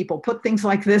 Even if people put things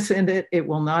like this in it, it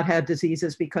will not have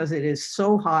diseases because it is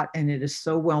so hot and it is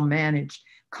so well managed,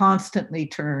 constantly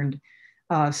turned,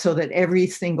 so that every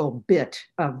single bit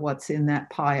of what's in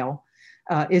that pile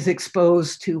is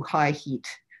exposed to high heat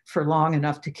for long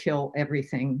enough to kill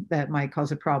everything that might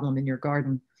cause a problem in your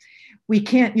garden. We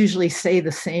can't usually say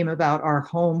the same about our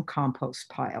home compost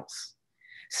piles.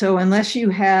 So unless you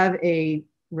have a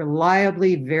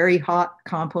reliably very hot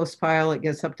compost pile, it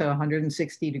gets up to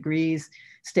 160 degrees,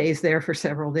 stays there for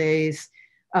several days,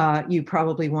 you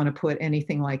probably want to put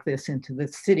anything like this into the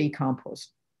city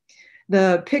compost.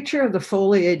 The picture of the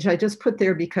foliage I just put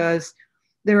there because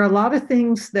there are a lot of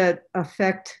things that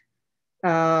affect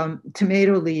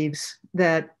tomato leaves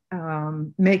that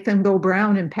make them go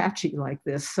brown and patchy like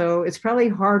this. So it's probably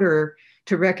harder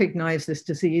to recognize this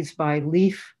disease by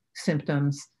leaf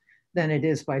symptoms than it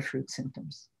is by fruit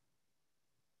symptoms.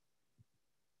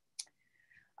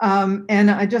 And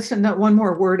I just one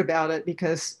more word about it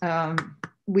because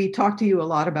we talked to you a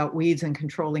lot about weeds and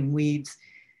controlling weeds.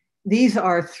 These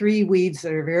are 3 weeds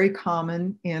that are very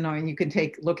common in our, and you can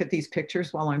look at these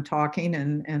pictures while I'm talking,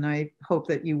 and I hope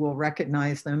that you will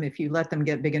recognize them if you let them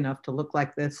get big enough to look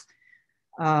like this.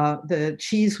 The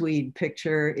cheeseweed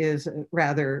picture is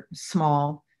rather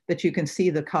small, but you can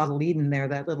see the cotyledon there,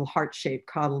 that little heart-shaped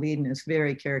cotyledon is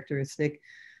very characteristic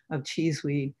of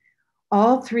cheeseweed.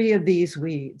 All 3 of these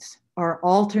weeds are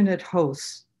alternate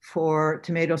hosts for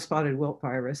tomato spotted wilt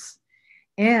virus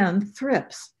and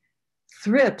thrips.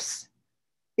 Thrips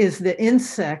is the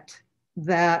insect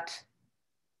that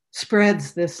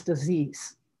spreads this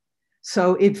disease.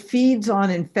 So it feeds on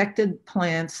infected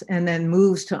plants and then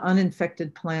moves to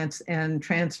uninfected plants and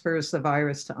transfers the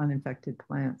virus to uninfected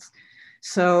plants.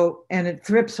 So, and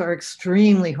thrips are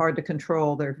extremely hard to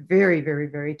control. They're very, very,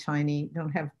 very tiny.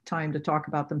 Don't have time to talk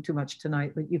about them too much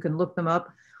tonight, but you can look them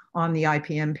up on the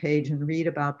IPM page and read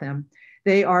about them.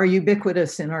 They are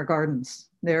ubiquitous in our gardens.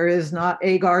 There is not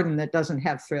a garden that doesn't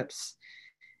have thrips.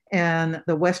 And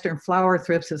the Western flower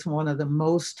thrips is one of the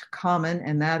most common,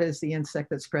 and that is the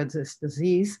insect that spreads this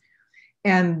disease.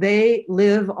 And they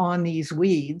live on these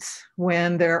weeds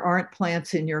when there aren't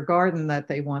plants in your garden that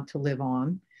they want to live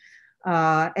on.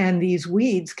 And these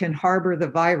weeds can harbor the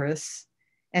virus.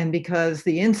 And because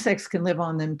the insects can live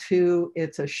on them too,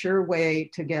 it's a sure way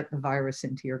to get the virus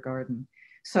into your garden.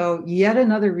 So yet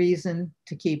another reason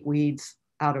to keep weeds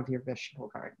out of your vegetable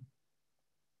garden.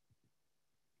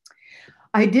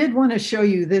 I did want to show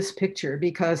you this picture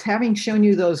because having shown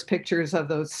you those pictures of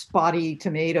those spotty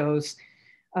tomatoes,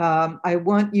 I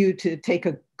want you to take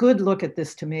a good look at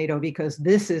this tomato because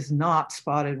this is not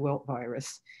spotted wilt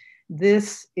virus.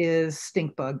 This is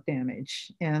stink bug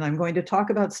damage. And I'm going to talk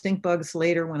about stink bugs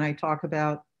later when I talk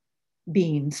about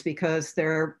beans because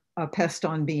they're a pest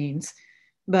on beans.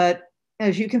 But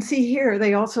as you can see here,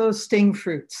 they also sting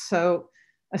fruits. So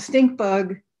a stink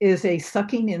bug is a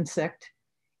sucking insect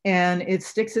and it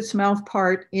sticks its mouth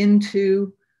part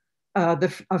into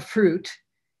a fruit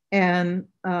and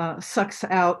sucks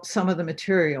out some of the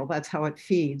material. That's how it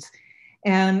feeds.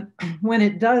 And when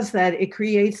it does that, it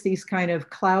creates these kind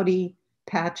of cloudy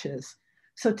patches.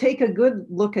 So take a good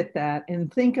look at that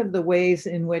and think of the ways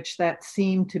in which that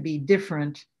seem to be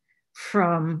different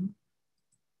from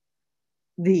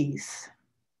these,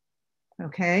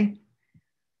 okay?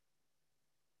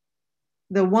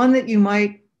 The one that you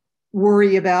might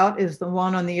worry about is the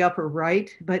one on the upper right,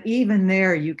 but even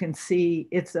there you can see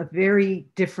it's a very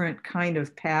different kind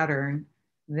of pattern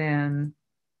than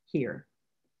here.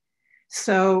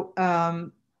 So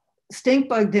stink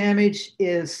bug damage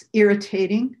is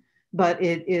irritating, but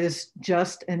it is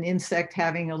just an insect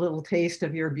having a little taste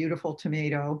of your beautiful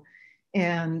tomato.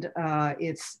 And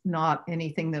it's not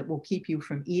anything that will keep you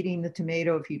from eating the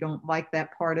tomato. If you don't like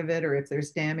that part of it, or if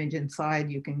there's damage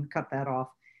inside, you can cut that off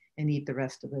and eat the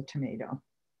rest of the tomato.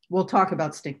 We'll talk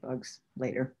about stink bugs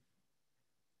later.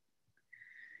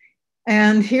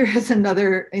 And here's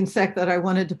another insect that I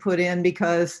wanted to put in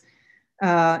because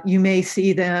you may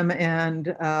see them,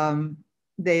 and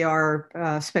they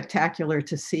are spectacular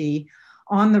to see.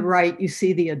 On the right, you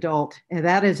see the adult, and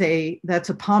that's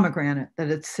a pomegranate that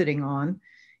it's sitting on.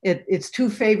 Its two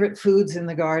favorite foods in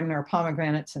the garden are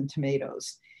pomegranates and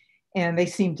tomatoes, and they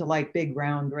seem to like big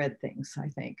round red things, I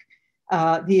think.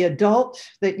 The adult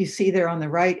that you see there on the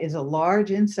right is a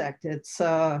large insect. It's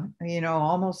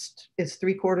almost, it's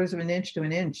 3/4 of an inch to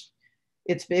an inch.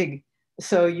 It's big,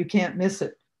 so you can't miss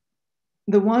it.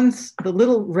 The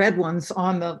little red ones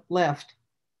on the left,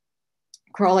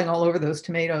 crawling all over those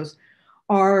tomatoes,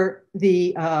 are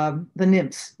the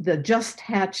nymphs, the just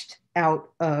hatched out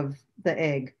of the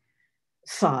egg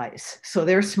size. So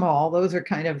they're small. Those are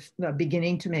kind of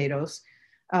beginning tomatoes.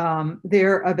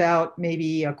 They're about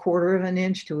maybe 1/4 of an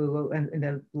inch to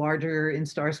the larger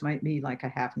instars might be like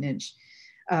 1/2 inch.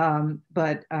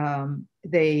 But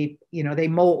they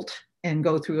molt and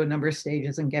go through a number of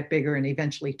stages and get bigger and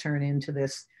eventually turn into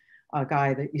this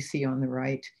guy that you see on the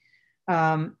right.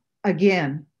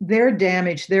 Again, their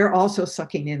damage, they're also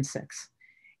sucking insects,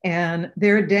 and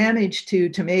their damage to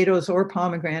tomatoes or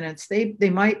pomegranates,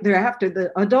 they're after,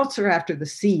 the adults are after the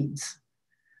seeds.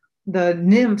 The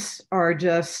nymphs are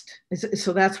just,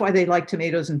 so that's why they like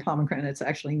tomatoes and pomegranates,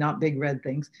 actually, not big red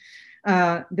things.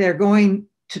 They're going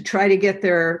to try to get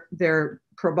their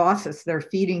proboscis, their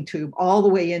feeding tube, all the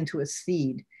way into a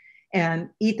seed and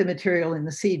eat the material in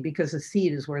the seed, because the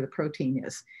seed is where the protein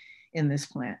is in this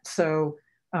plant. So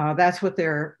that's what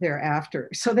they're after.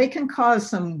 So they can cause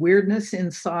some weirdness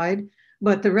inside,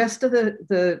 but the rest of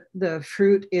the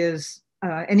fruit is,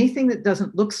 anything that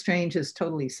doesn't look strange is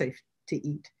totally safe to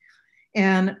eat.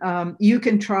 And you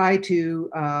can try to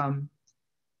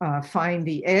find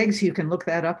the eggs. You can look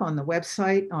that up on the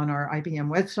website, on our IBM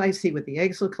website, see what the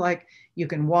eggs look like. You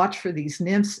can watch for these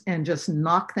nymphs and just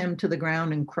knock them to the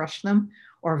ground and crush them,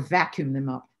 or vacuum them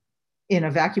up in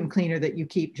a vacuum cleaner that you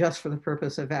keep just for the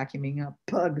purpose of vacuuming up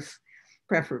bugs,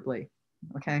 preferably,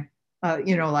 okay?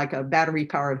 Like a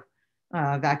battery-powered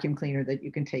vacuum cleaner that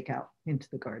you can take out into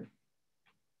the garden.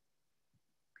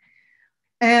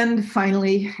 And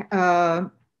finally,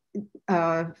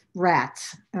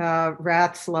 rats.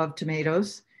 Rats love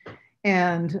tomatoes.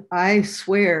 And I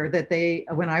swear that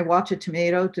when I watch a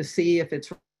tomato to see if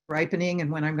it's ripening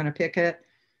and when I'm gonna pick it,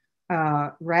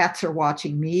 rats are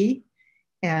watching me,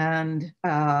 and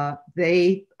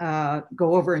they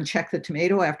go over and check the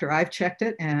tomato after I've checked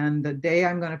it. And the day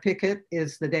I'm gonna pick it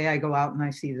is the day I go out and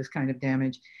I see this kind of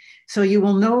damage. So you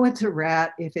will know it's a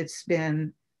rat if it's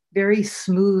been very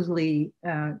smoothly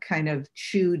kind of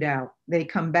chewed out. They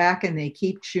come back and they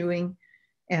keep chewing,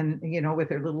 and with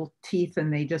their little teeth,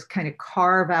 and they just kind of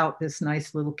carve out this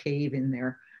nice little cave in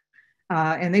there.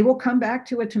 And they will come back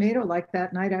to a tomato like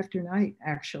that night after night,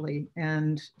 actually,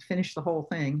 and finish the whole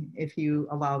thing if you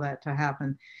allow that to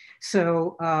happen.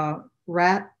 So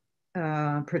rat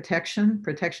protection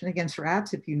against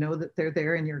rats, if you know that they're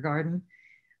there in your garden,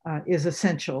 is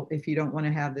essential if you don't want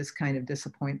to have this kind of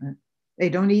disappointment. They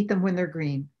don't eat them when they're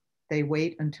green. They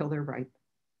wait until they're ripe.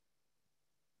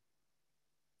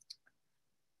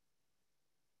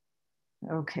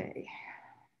 Okay.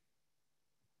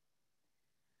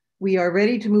 We are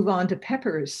ready to move on to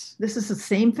peppers. This is the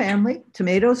same family.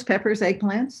 Tomatoes, peppers,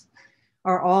 eggplants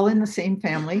are all in the same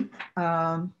family.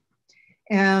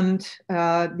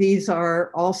 These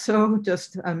are also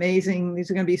just amazing. These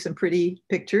are going to be some pretty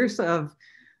pictures of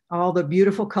all the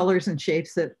beautiful colors and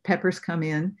shapes that peppers come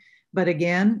in. But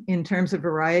again, in terms of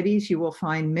varieties, you will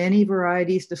find many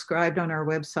varieties described on our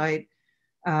website.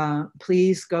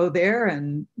 Please go there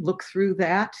and look through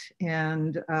that,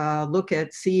 and look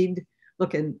at seed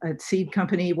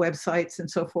company websites and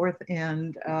so forth.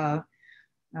 And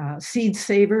Seed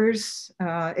Savers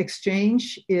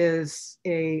Exchange is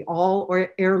a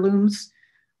heirlooms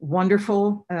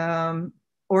wonderful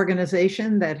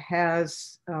organization that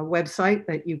has a website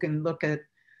that you can look at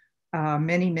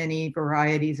many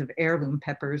varieties of heirloom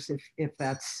peppers if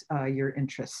that's your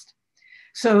interest.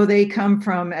 So they come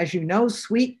from, as you know,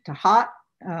 sweet to hot,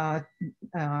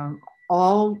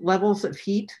 all levels of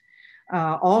heat,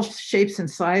 all shapes and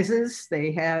sizes.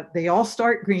 They all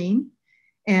start green,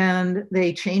 and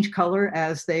they change color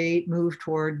as they move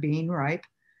toward being ripe.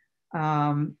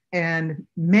 And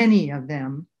many of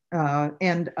them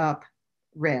end up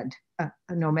red,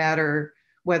 no matter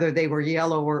whether they were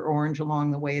yellow or orange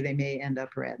along the way, they may end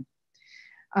up red.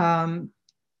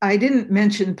 I didn't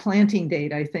mention planting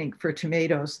date, I think, for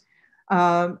tomatoes.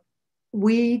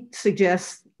 We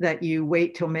suggest that you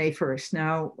wait till May 1st.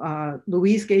 Now,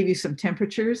 Louise gave you some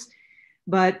temperatures,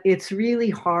 but it's really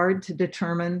hard to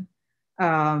determine.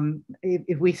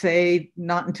 If we say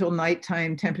not until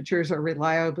nighttime temperatures are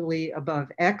reliably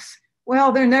above X,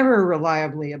 well, they're never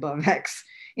reliably above X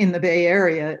in the Bay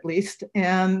Area, at least.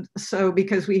 And so,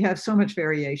 because we have so much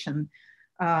variation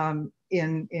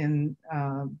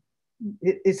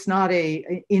it's not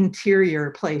a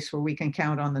interior place where we can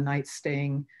count on the nights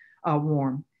staying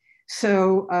warm.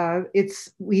 So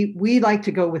we like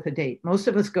to go with a date. Most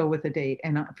of us go with a date.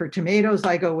 And for tomatoes,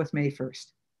 I go with May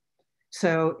 1st.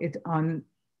 So it's on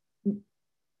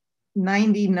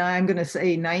 99, I'm going to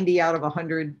say 90 out of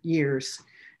 100 years,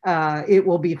 it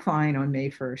will be fine on May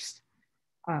 1st.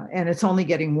 And it's only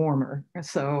getting warmer.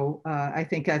 So I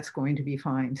think that's going to be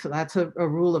fine. So that's a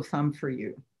rule of thumb for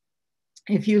you.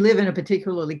 If you live in a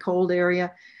particularly cold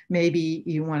area, maybe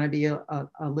you want to be a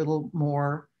little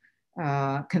more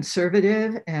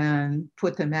conservative and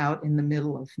put them out in the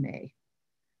middle of May.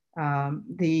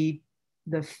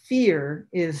 The fear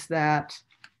is that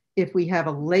if we have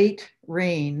a late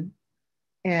rain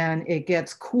and it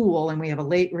gets cool and we have a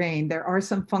late rain, there are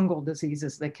some fungal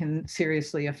diseases that can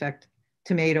seriously affect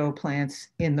tomato plants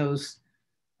in those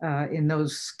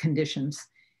conditions.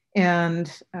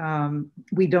 And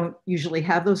we don't usually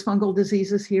have those fungal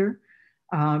diseases here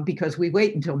because we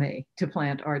wait until May to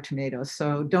plant our tomatoes.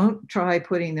 So don't try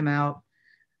putting them out.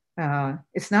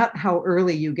 It's not how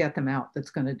early you get them out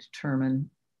that's going to determine.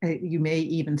 You may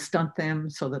even stunt them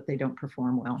so that they don't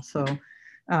perform well. So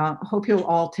hope you'll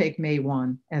all take May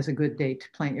 1 as a good date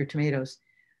to plant your tomatoes.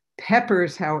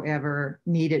 Peppers, however,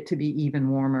 need it to be even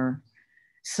warmer.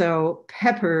 So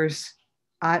peppers,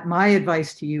 my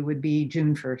advice to you would be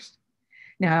June 1st.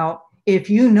 Now, if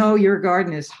you know your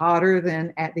garden is hotter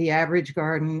than at the average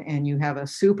garden and you have a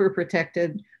super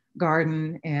protected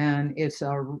garden and it's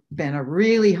been a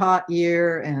really hot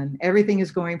year and everything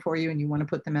is going for you and you want to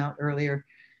put them out earlier,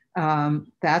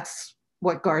 that's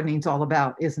what gardening's all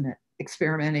about, isn't it?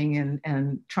 Experimenting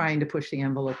and trying to push the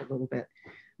envelope a little bit.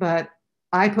 But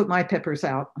I put my peppers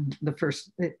out on the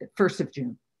 1st of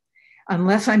June,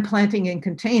 unless I'm planting in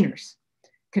containers.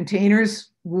 Containers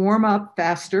warm up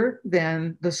faster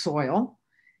than the soil.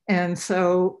 And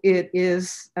so it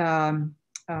is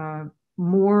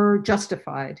more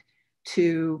justified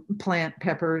to plant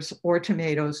peppers or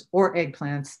tomatoes or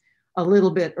eggplants a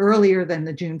little bit earlier than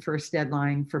the June 1st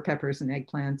deadline for peppers and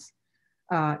eggplants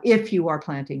if you are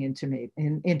planting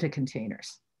into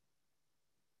containers.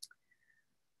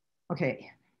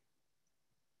 Okay.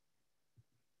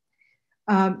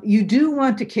 You do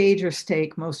want to cage or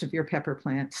stake most of your pepper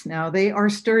plants. Now they are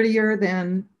sturdier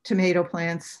than tomato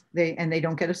plants, and they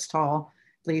don't get as tall.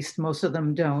 At least most of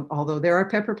them don't, although there are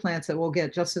pepper plants that will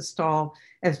get just as tall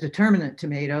as determinate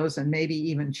tomatoes and maybe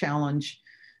even challenge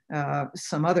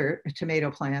some other tomato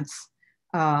plants.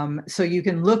 So you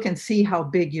can look and see how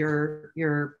big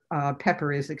your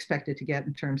pepper is expected to get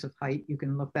in terms of height. You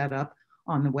can look that up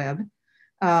on the web.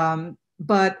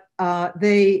 But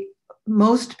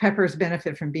most peppers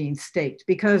benefit from being staked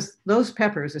because those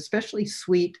peppers, especially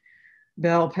sweet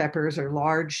bell peppers or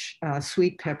large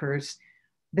sweet peppers,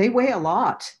 they weigh a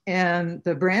lot and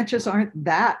the branches aren't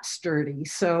that sturdy,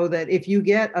 so that if you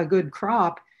get a good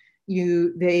crop,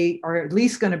 they are at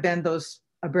least going to bend those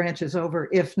branches over,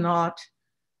 if not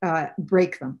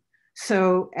break them.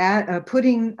 So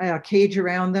putting a cage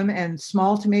around them, and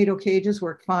small tomato cages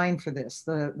work fine for this.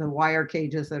 The wire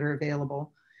cages that are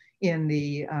available in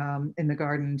the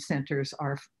garden centers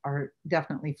are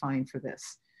definitely fine for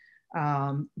this.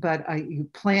 But you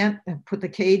plant and put the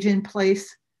cage in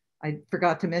place. I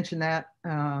forgot to mention that.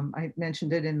 I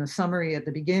mentioned it in the summary at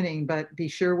the beginning, but be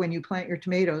sure when you plant your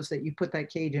tomatoes that you put that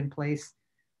cage in place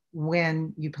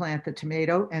when you plant the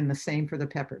tomato, and the same for the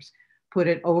peppers. Put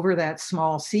it over that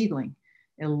small seedling.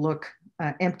 It'll look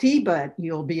empty, but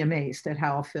you'll be amazed at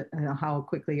how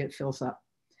quickly it fills up.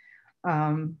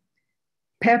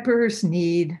 Peppers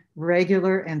need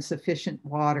regular and sufficient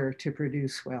water to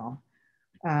produce well.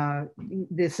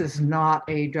 This is not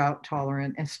a drought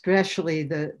tolerant, especially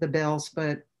the bells,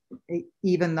 but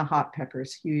even the hot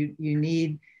peppers. You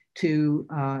need to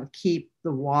keep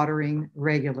the watering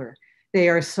regular. They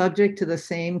are subject to the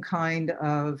same kind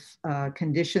of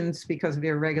conditions because of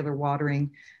irregular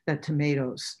watering that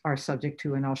tomatoes are subject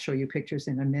to, and I'll show you pictures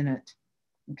in a minute.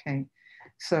 Okay,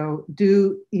 so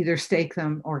do either stake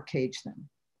them or cage them.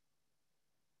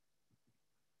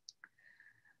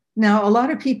 Now, a lot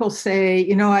of people say,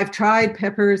 I've tried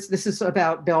peppers. This is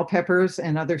about bell peppers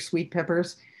and other sweet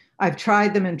peppers. I've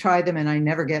tried them and I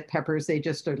never get peppers. They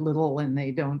just are little and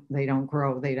they don't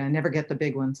grow. I never get the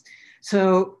big ones.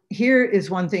 So here is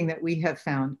one thing that we have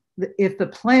found. If the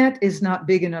plant is not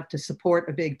big enough to support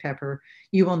a big pepper,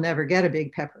 you will never get a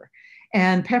big pepper.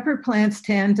 And pepper plants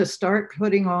tend to start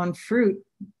putting on fruit,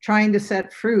 trying to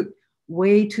set fruit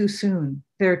way too soon.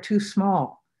 They're too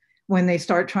small when they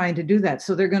start trying to do that.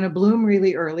 So they're going to bloom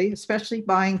really early, especially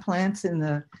buying plants in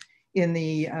the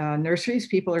nurseries.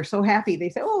 People are so happy. They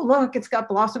say, oh, look, it's got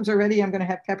blossoms already. I'm going to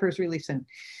have peppers really soon.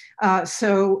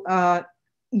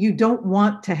 You don't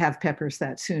want to have peppers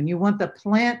that soon. You want the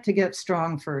plant to get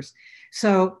strong first.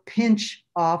 So pinch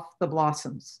off the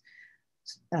blossoms.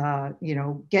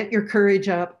 Get your courage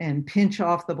up and pinch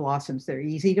off the blossoms. They're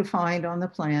easy to find on the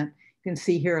plant. You can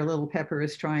see here a little pepper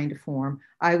is trying to form.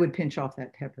 I would pinch off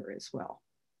that pepper as well.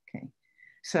 Okay,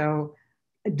 so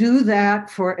do that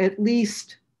for at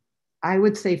least, I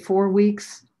would say, 4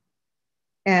 weeks,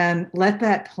 and let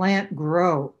that plant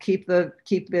grow. Keep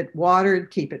it watered,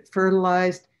 keep it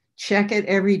fertilized, check it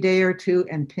every day or two,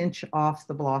 and pinch off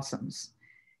the blossoms.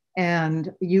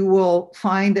 And you will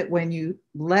find that when you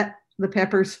let the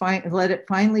peppers let it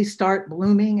finally start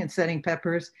blooming and setting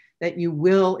peppers, that you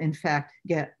will in fact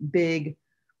get big,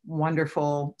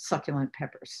 wonderful, succulent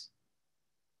peppers.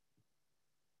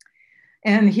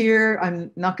 And here,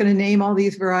 I'm not going to name all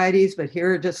these varieties, but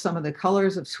here are just some of the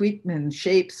colors of sweet and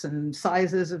shapes and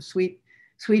sizes of sweet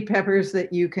peppers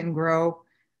that you can grow.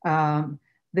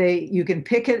 You can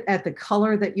pick it at the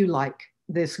color that you like.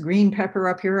 This green pepper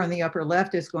up here on the upper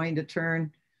left is going to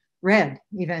turn red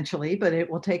eventually, but it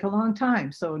will take a long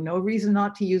time. So no reason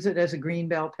not to use it as a green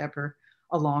bell pepper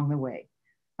along the way.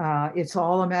 It's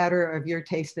all a matter of your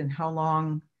taste and how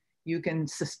long you can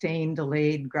sustain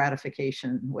delayed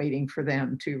gratification, waiting for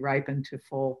them to ripen to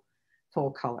full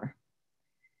color.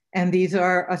 And these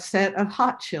are a set of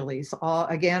hot chilies,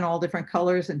 all different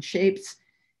colors and shapes.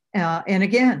 And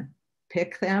again,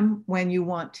 pick them when you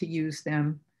want to use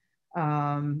them.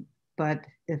 But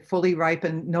if fully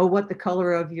ripened, know what the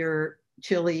color of your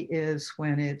chili is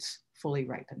when it's fully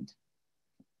ripened.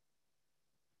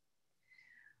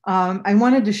 I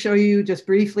wanted to show you just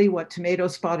briefly what tomato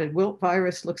spotted wilt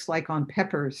virus looks like on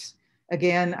peppers.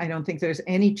 Again, I don't think there's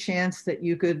any chance that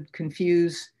you could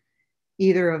confuse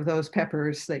either of those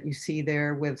peppers that you see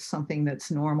there with something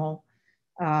that's normal.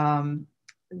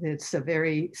 It's a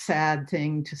very sad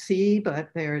thing to see, but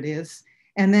there it is.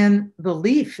 And then the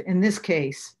leaf in this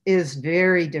case is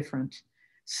very different.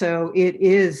 So it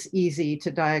is easy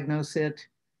to diagnose it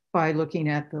by looking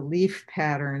at the leaf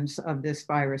patterns of this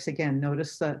virus. Again,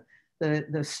 notice the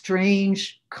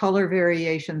strange color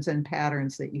variations and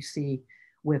patterns that you see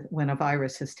when a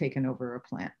virus has taken over a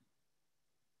plant.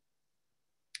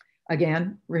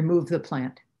 Again, remove the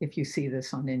plant if you see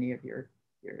this on any of yours.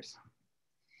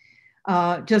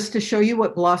 Just to show you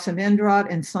what blossom end rot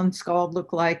and sun scald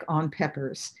look like on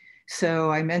peppers.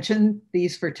 So I mentioned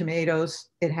these for tomatoes.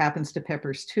 It happens to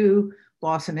peppers too.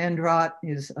 Blossom end rot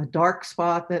is a dark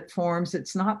spot that forms.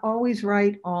 It's not always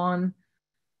right on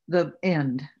the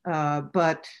end,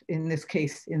 but in this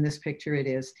case, in this picture, it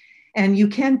is. And you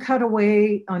can cut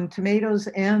away on tomatoes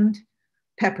and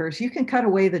peppers. You can cut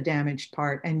away the damaged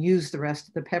part and use the rest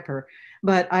of the pepper.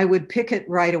 But I would pick it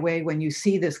right away when you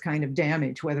see this kind of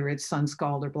damage, whether it's sun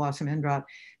scald or blossom end rot,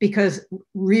 because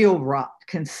real rot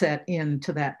can set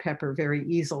into that pepper very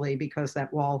easily because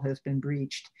that wall has been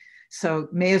breached. So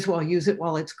may as well use it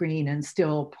while it's green and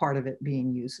still part of it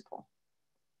being usable.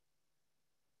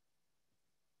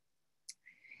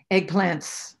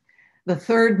 Eggplants, the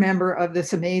third member of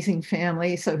this amazing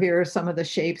family. So here are some of the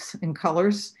shapes and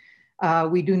colors.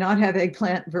 We do not have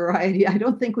eggplant variety. I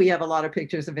don't think we have a lot of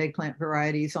pictures of eggplant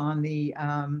varieties on the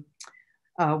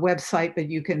website, but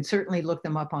you can certainly look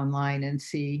them up online and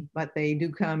see. But they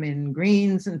do come in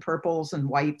greens and purples and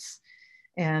whites.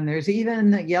 And there's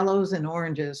even yellows and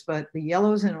oranges, but the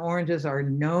yellows and oranges are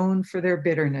known for their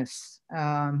bitterness.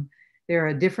 They're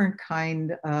a different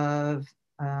kind of,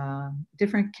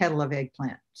 different kettle of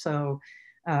eggplant. So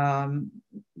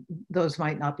those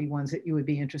might not be ones that you would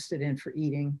be interested in for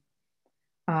eating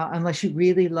unless you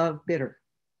really love bitter.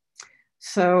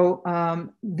 So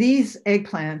these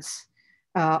eggplants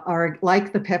are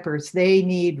like the peppers. They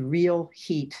need real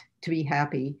heat to be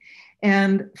happy.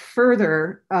 And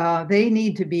further, they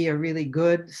need to be a really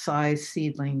good size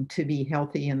seedling to be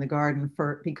healthy in the garden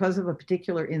because of a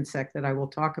particular insect that I will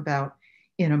talk about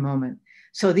in a moment.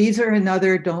 So these are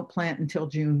another don't plant until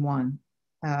June 1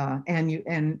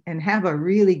 and have a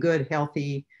really good,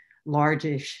 healthy,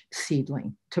 largish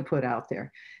seedling to put out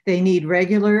there. They need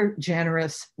regular,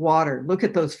 generous water. Look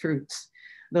at those fruits.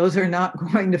 Those are not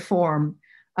going to form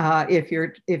if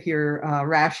you're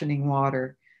rationing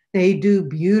water. They do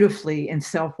beautifully in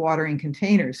self-watering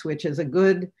containers, which is a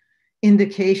good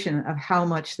indication of how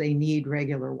much they need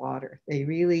regular water. They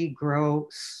really grow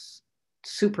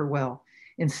super well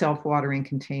in self-watering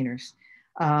containers.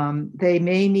 They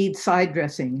may need side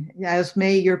dressing, as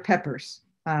may your peppers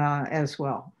as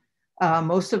well.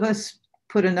 Most of us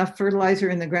put enough fertilizer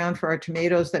in the ground for our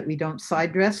tomatoes that we don't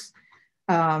side dress.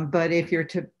 But if your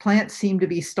plants seem to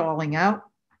be stalling out,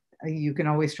 you can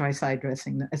always try side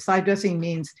dressing. Side dressing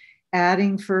means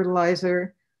adding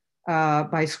fertilizer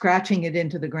by scratching it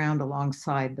into the ground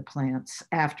alongside the plants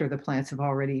after the plants have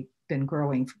already been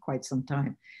growing for quite some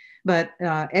time. But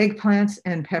eggplants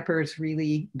and peppers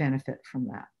really benefit from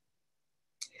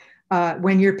that.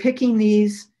 When you're picking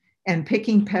these and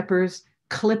picking peppers,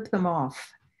 clip them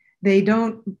off. They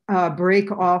don't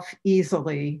break off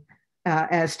easily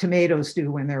as tomatoes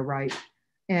do when they're ripe.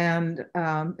 And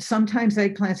sometimes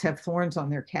eggplants have thorns on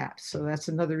their caps. So that's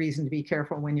another reason to be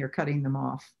careful when you're cutting them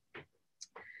off.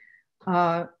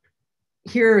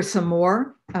 Here are some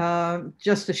more,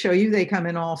 just to show you they come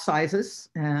in all sizes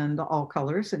and all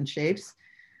colors and shapes.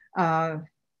 The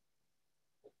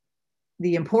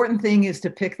important thing is to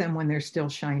pick them when they're still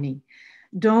shiny.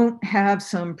 Don't have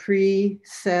some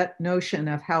preset notion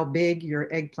of how big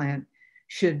your eggplant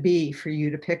should be for you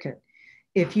to pick it.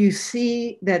 If you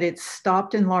see that it's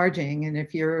stopped enlarging, and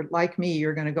if you're like me,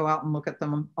 you're going to go out and look at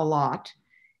them a lot.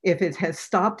 If it has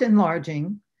stopped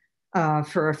enlarging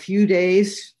for a few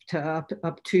days to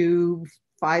up to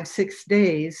 5-6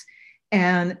 days,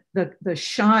 and the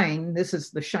shine, this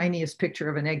is the shiniest picture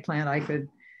of an eggplant I could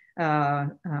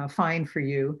find for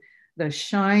you. The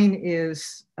shine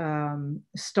is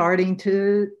starting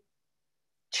to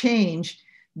change.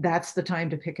 That's the time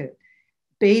to pick it.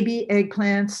 Baby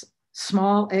eggplants,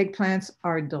 small eggplants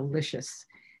are delicious.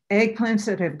 Eggplants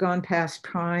that have gone past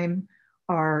prime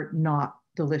are not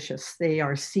delicious. They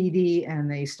are seedy and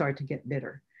they start to get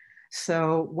bitter.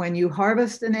 So when you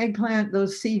harvest an eggplant,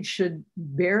 those seeds should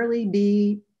barely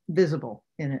be visible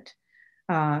in it.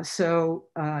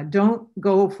 Don't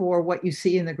go for what you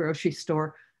see in the grocery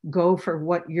store. Go for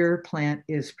what your plant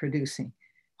is producing.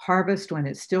 Harvest when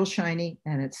it's still shiny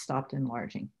and it's stopped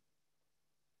enlarging.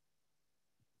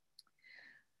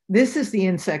 This is the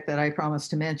insect that I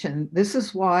promised to mention. This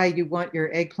is why you want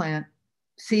your eggplant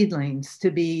seedlings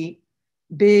to be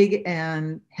big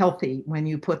and healthy when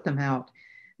you put them out.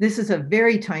 This is a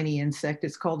very tiny insect.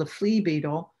 It's called a flea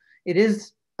beetle. It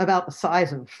is about the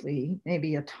size of a flea,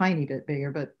 maybe a tiny bit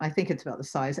bigger, but I think it's about the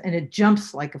size. And it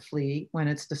jumps like a flea when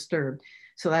it's disturbed.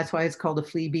 So that's why it's called a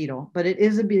flea beetle. But it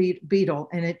is a beetle,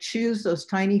 and it chews those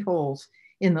tiny holes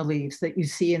in the leaves that you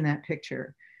see in that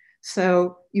picture.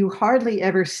 So you hardly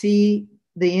ever see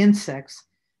the insects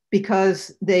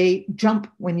because they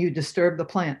jump when you disturb the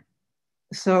plant.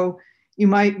 So you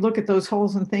might look at those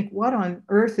holes and think, what on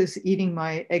earth is eating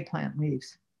my eggplant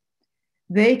leaves?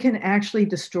 They can actually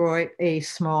destroy a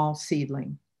small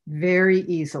seedling very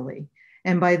easily.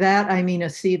 And by that, I mean a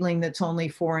seedling that's only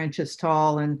 4 inches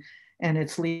tall and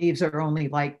its leaves are only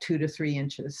like 2 to 3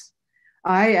 inches.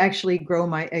 I actually grow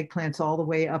my eggplants all the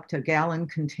way up to gallon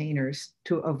containers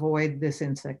to avoid this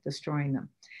insect destroying them.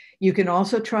 You can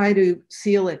also try to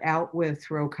seal it out with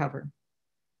row cover.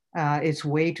 It's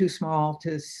way too small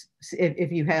to,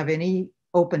 if you have any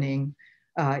opening,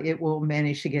 it will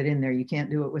manage to get in there. You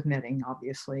can't do it with netting,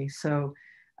 obviously. So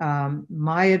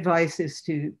my advice is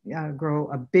to grow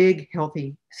a big,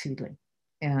 healthy seedling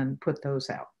and put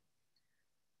those out.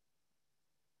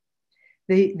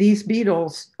 These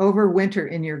beetles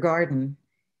overwinter in your garden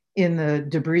in the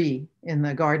debris in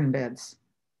the garden beds.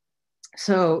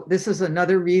 So this is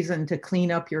another reason to clean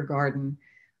up your garden.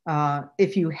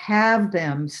 If you have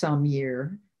them some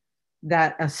year,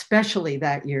 especially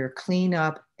that year, clean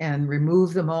up and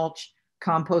remove the mulch,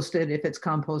 compost it if it's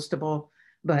compostable,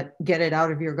 but get it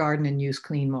out of your garden and use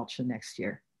clean mulch the next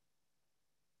year.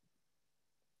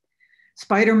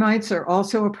 Spider mites are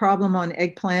also a problem on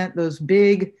eggplant. Those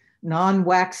big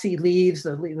non-waxy leaves,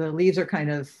 the leaves are kind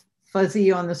of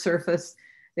fuzzy on the surface.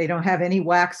 They don't have any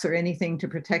wax or anything to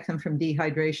protect them from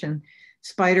dehydration.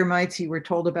 Spider mites you were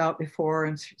told about before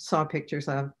and saw pictures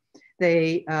of,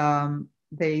 they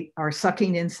are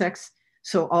sucking insects.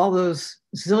 So all those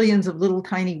zillions of little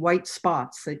tiny white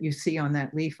spots that you see on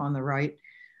that leaf on the right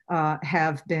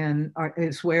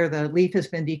is where the leaf has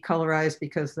been decolorized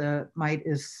because the mite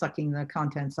is sucking the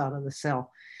contents out of the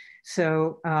cell.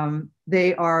 So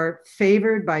they are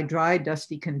favored by dry,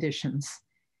 dusty conditions.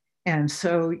 And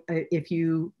so if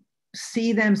you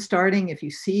see them starting, if you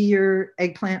see your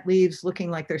eggplant leaves looking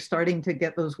like they're starting to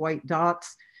get those white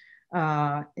dots,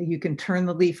 You can turn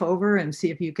the leaf over and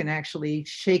see if you can actually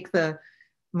shake the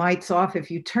mites off.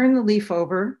 If you turn the leaf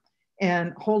over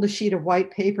and hold a sheet of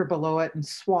white paper below it and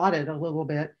swat it a little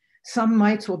bit, some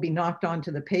mites will be knocked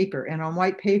onto the paper. And on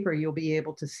white paper, you'll be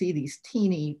able to see these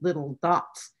teeny little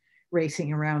dots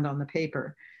racing around on the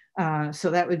paper. So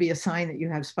that would be a sign that you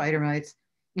have spider mites.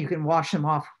 You can wash them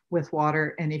off with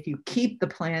water. And if you keep the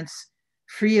plants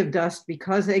free of dust,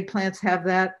 because eggplants have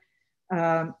that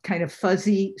kind of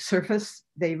fuzzy surface,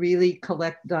 they really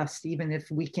collect dust even if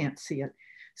we can't see it.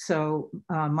 So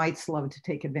mites love to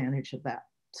take advantage of that.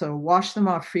 So wash them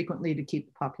off frequently to keep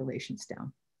the populations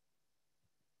down.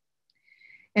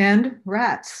 And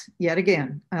rats, yet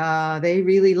again, they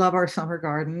really love our summer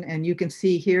garden. And you can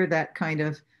see here that kind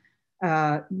of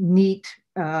neat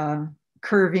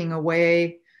curving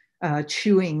away,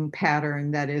 chewing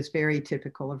pattern that is very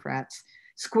typical of rats.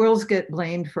 Squirrels get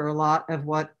blamed for a lot of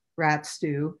what rats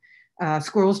do.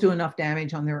 Squirrels do enough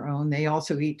damage on their own. They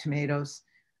also eat tomatoes.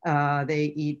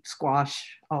 They eat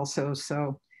squash also,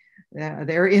 so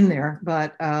they're in there.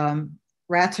 But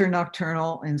rats are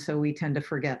nocturnal, and so we tend to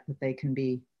forget that they can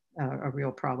be a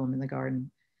real problem in the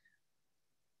garden.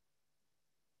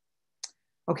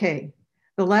 Okay,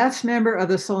 the last member of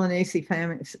the Solanaceae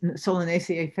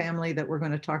family that we're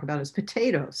going to talk about is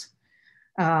potatoes.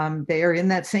 They are in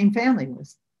that same family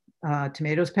with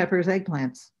tomatoes, peppers,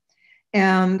 eggplants.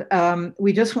 And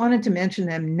we just wanted to mention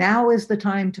them. Now is the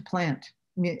time to plant.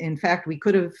 In fact, we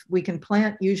can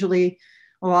plant usually.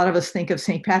 A lot of us think of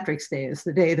St. Patrick's Day as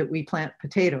the day that we plant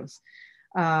potatoes.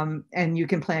 And you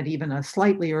can plant even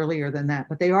slightly earlier than that,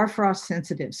 but they are frost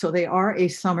sensitive. So they are a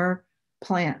summer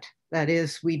plant. That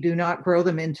is, we do not grow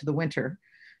them into the winter.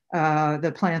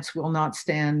 The plants will not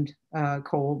stand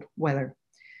cold weather.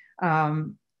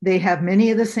 They have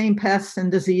many of the same pests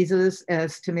and diseases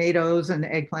as tomatoes and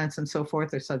eggplants and so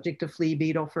forth. They're subject to flea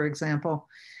beetle, for example.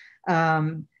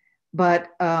 But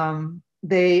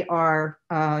they are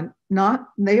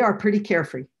pretty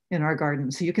carefree in our garden.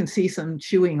 So you can see some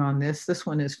chewing on this. This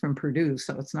one is from Purdue,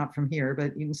 so it's not from here,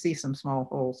 but you can see some small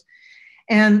holes.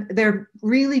 And they're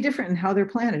really different in how they're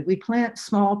planted. We plant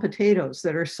small potatoes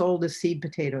that are sold as seed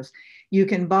potatoes. You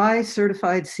can buy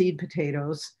certified seed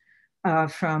potatoes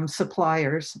from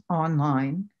suppliers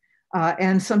online.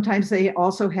 And sometimes they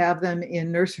also have them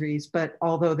in nurseries, but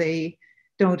although they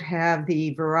don't have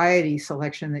the variety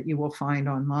selection that you will find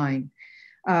online.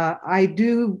 I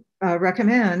do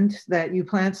recommend that you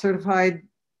plant certified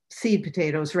seed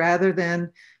potatoes rather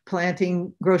than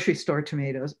planting grocery store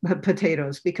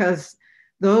potatoes, because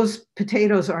those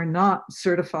potatoes are not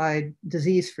certified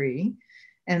disease-free.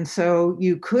 And so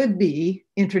you could be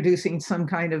introducing some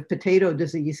kind of potato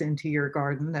disease into your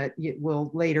garden that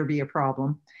will later be a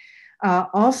problem.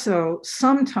 Also,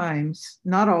 sometimes,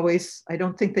 not always, I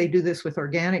don't think they do this with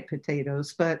organic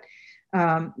potatoes, but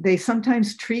they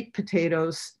sometimes treat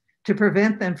potatoes to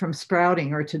prevent them from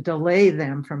sprouting or to delay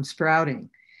them from sprouting.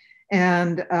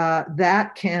 And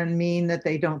that can mean that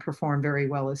they don't perform very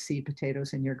well as seed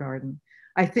potatoes in your garden.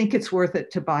 I think it's worth it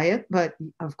to buy it, but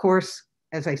of course,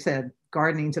 as I said,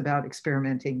 gardening's about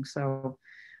experimenting. So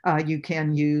you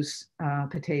can use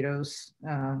potatoes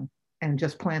and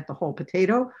just plant the whole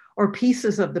potato or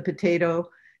pieces of the potato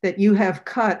that you have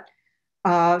cut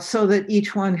so that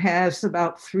each one has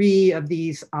about 3 of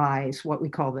these eyes, what we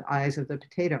call the eyes of the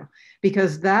potato,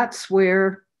 because that's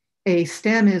where a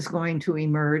stem is going to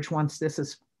emerge once this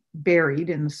is buried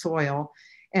in the soil.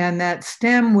 And that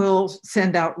stem will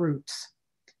send out roots.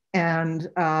 And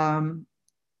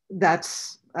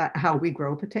that's how we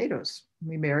grow potatoes.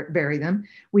 We bury them.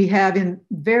 We have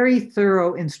very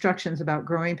thorough instructions about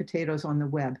growing potatoes on the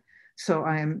web. So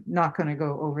I am not going to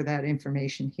go over that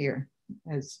information here.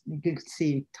 As you can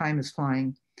see, time is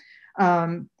flying.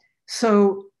 One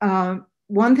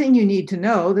thing you need to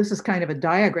know, this is kind of a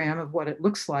diagram of what it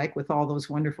looks like with all those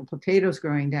wonderful potatoes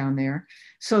growing down there.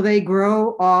 So they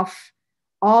grow off,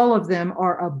 all of them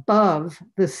are above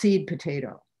the seed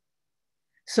potato.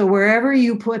 So wherever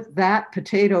you put that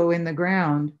potato in the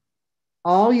ground,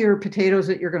 all your potatoes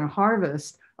that you're going to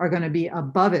harvest are going to be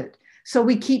above it. So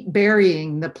we keep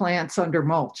burying the plants under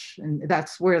mulch. And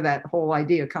that's where that whole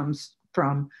idea comes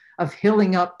from, of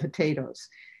hilling up potatoes.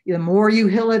 The more you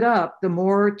hill it up, the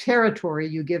more territory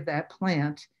you give that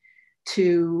plant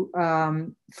to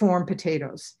form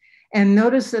potatoes. And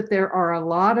notice that there are a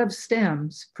lot of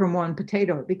stems from one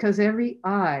potato, because every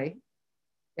eye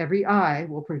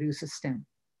will produce a stem.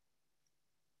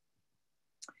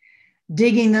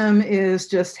 Digging them is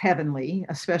just heavenly,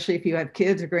 especially if you have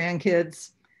kids or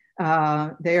grandkids.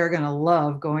 They are going to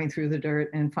love going through the dirt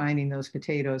and finding those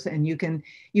potatoes. And you can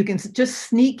just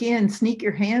sneak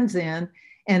your hands in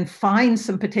and find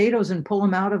some potatoes and pull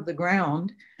them out of the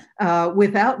ground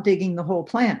without digging the whole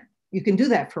plant. You can do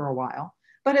that for a while,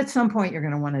 but at some point you're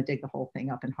going to want to dig the whole thing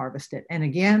up and harvest it. And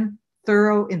again,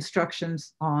 thorough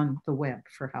instructions on the web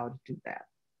for how to do that.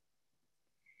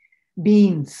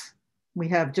 Beans. We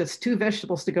have just 2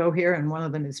 vegetables to go here, and one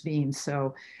of them is beans.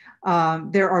 So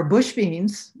there are bush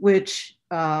beans, which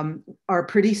are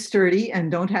pretty sturdy and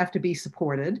don't have to be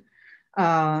supported.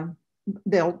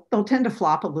 They'll tend to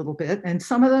flop a little bit, and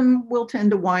some of them will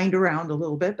tend to wind around a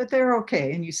little bit, but they're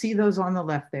okay. And you see those on the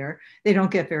left there. They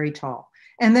don't get very tall.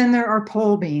 And then there are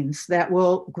pole beans that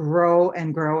will grow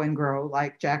and grow and grow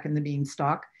like Jack and the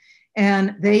Beanstalk.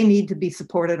 And they need to be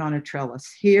supported on a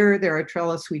trellis. Here, there are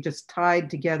trellis we just tied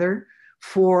together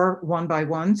 4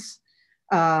 1x1s.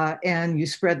 And you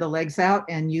spread the legs out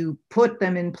and you put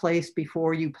them in place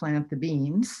before you plant the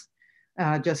beans,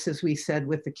 just as we said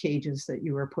with the cages that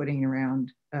you were putting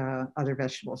around other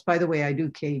vegetables. By the way, I do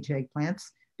cage eggplants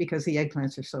because the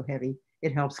eggplants are so heavy.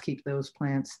 It helps keep those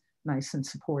plants nice and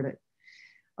supported.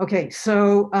 Okay,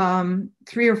 so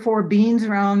 3 or 4 beans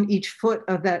around each foot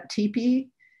of that teepee,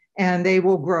 and they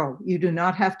will grow. You do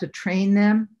not have to train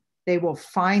them. They will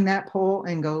find that pole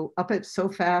and go up it so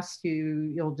fast,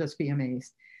 you'll just be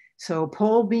amazed. So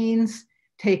pole beans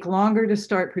take longer to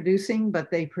start producing,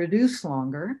 but they produce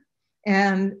longer.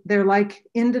 And they're like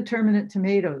indeterminate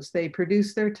tomatoes. They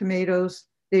produce their tomatoes,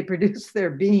 they produce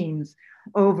their beans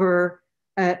over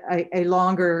a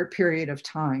longer period of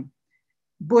time.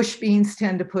 Bush beans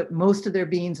tend to put most of their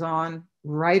beans on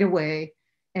right away,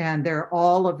 and they're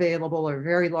all available, or a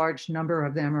very large number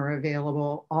of them are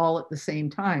available all at the same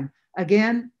time.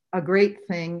 Again, a great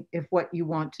thing if what you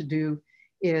want to do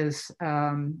is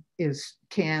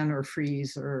can or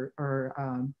freeze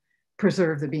or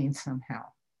preserve the beans somehow.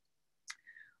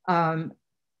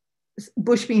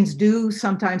 Bush beans do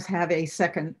sometimes have a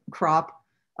second crop,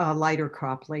 a lighter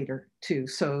crop later too.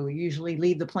 So usually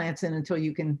leave the plants in until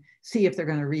you can see if they're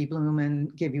going to rebloom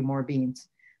and give you more beans,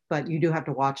 but you do have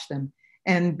to watch them.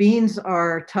 And beans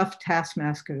are tough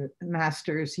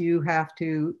taskmasters. You have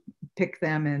to pick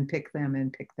them and pick them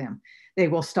and pick them. They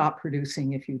will stop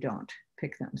producing if you don't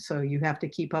pick them. So you have to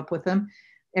keep up with them.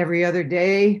 Every other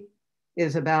day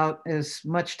is about as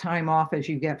much time off as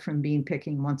you get from bean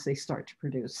picking once they start to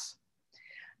produce.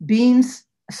 Beans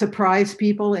surprise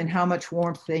people in how much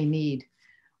warmth they need.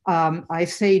 I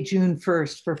say June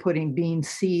 1st for putting bean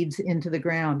seeds into the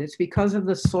ground. It's because of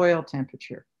the soil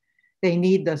temperature. They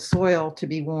need the soil to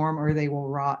be warm or they will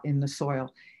rot in the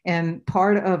soil. And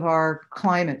part of our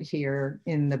climate here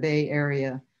in the Bay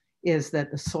Area is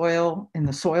that the soil, and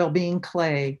the soil being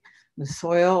clay, the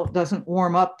soil doesn't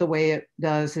warm up the way it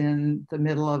does in the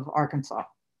middle of Arkansas.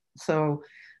 So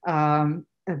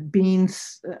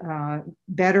beans,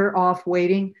 better off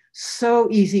waiting. So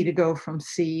easy to go from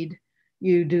seed.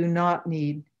 You do not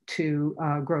need to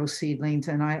grow seedlings.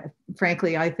 And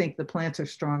frankly, I think the plants are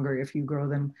stronger if you grow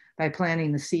them by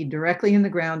planting the seed directly in the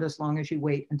ground, as long as you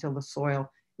wait until the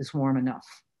soil is warm enough.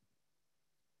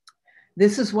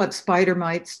 This is what spider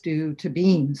mites do to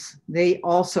beans. They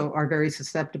also are very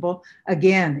susceptible.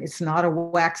 Again, it's not a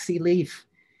waxy leaf.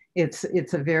 It's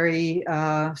a very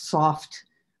soft,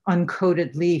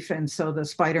 uncoated leaf. And so the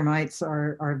spider mites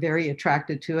are very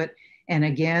attracted to it. And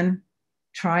again,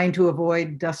 trying to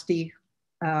avoid dusty,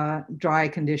 dry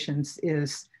conditions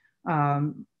is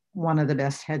one of the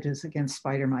best hedges against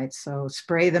spider mites. So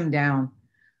spray them down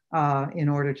in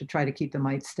order to try to keep the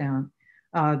mites down.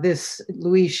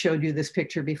 Louise showed you this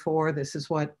picture before. This is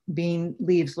what bean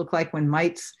leaves look like when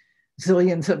mites,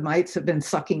 zillions of mites have been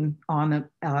sucking on,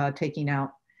 taking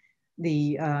out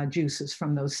the juices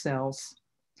from those cells.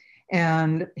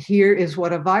 And here is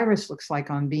what a virus looks like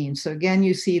on beans. So again,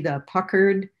 you see the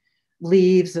puckered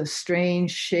leaves, a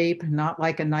strange shape, not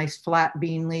like a nice flat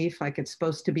bean leaf like it's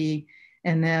supposed to be,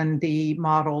 and then the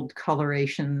mottled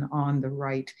coloration on the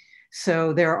right.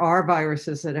 So there are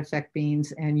viruses that affect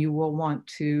beans, and you will want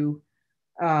to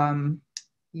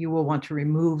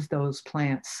remove those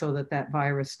plants so that that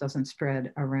virus doesn't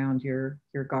spread around your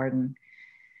garden.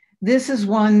 This is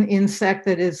one insect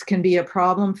that can be a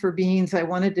problem for beans. I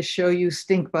wanted to show you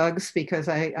stink bugs because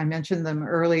I mentioned them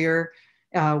earlier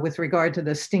with regard to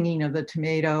the stinging of the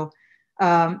tomato.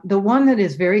 The one that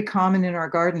is very common in our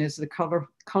garden is the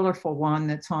colorful one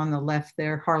that's on the left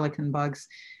there, harlequin bugs.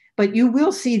 But you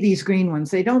will see these green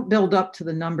ones. They don't build up to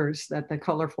the numbers that the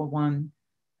colorful one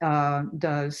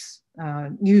does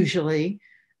usually,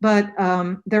 but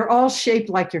they're all shaped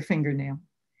like your fingernail.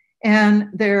 And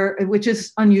which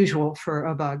is unusual for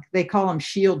a bug. They call them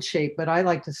shield shaped, but I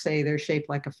like to say they're shaped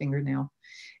like a fingernail.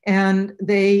 And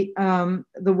they, the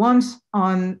ones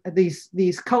on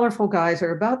these colorful guys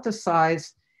are about the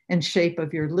size and shape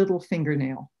of your little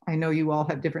fingernail. I know you all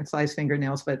have different size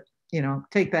fingernails, but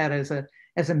take that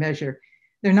as a measure.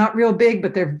 They're not real big,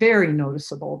 but they're very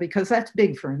noticeable because that's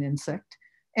big for an insect.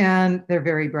 And they're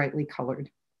very brightly colored.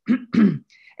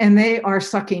 And they are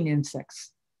sucking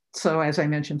insects. So as I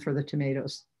mentioned for the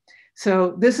tomatoes.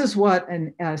 So this is what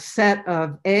a set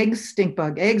of eggs, stink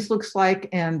bug eggs looks like,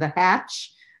 and the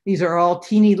hatch. These are all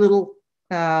teeny little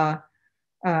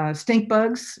stink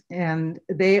bugs, and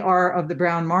they are of the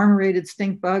brown marmorated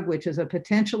stink bug, which is a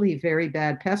potentially very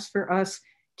bad pest for us.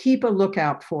 Keep a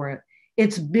lookout for it.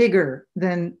 It's bigger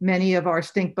than many of our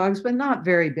stink bugs, but not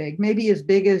very big, maybe as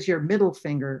big as your middle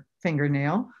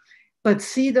fingernail. But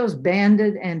see those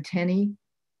banded antennae?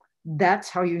 That's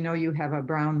how you know you have a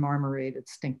brown marmorated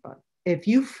stink bug. If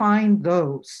you find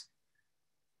those,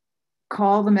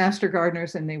 call the master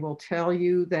gardeners and they will tell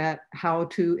you how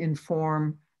to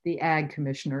inform the ag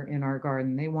commissioner in our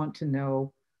garden. They want to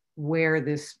know where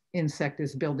this insect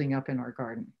is building up in our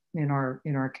garden, in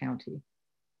our county.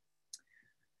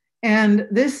 And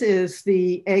this is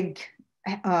the egg,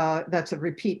 that's a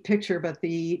repeat picture, but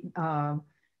the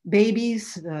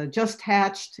babies just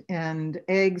hatched and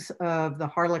eggs of the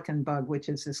harlequin bug, which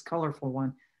is this colorful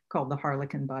one called the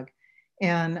harlequin bug.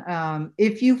 And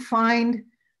if you find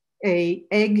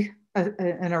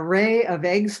an array of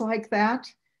eggs like that,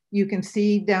 you can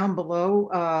see down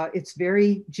below, it's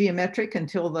very geometric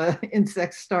until the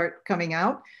insects start coming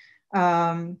out.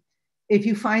 If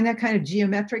you find that kind of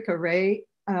geometric array,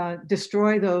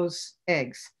 destroy those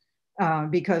eggs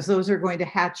because those are going to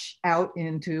hatch out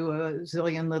into a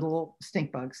zillion little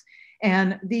stink bugs.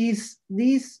 And these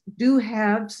do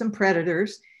have some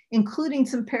predators, including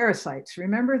some parasites.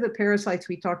 Remember the parasites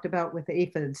we talked about with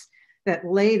aphids that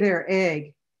lay their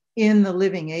egg in the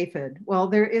living aphid? Well,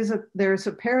 there's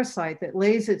a parasite that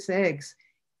lays its eggs.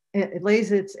 It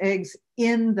lays its eggs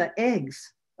in the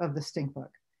eggs of the stink bug.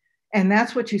 And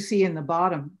that's what you see in the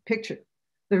bottom picture.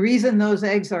 The reason those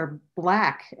eggs are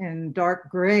black and dark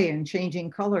gray and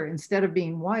changing color instead of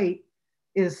being white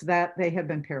is that they have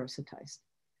been parasitized.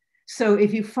 So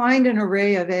if you find an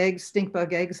array of eggs, stink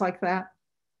bug eggs like that,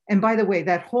 and by the way,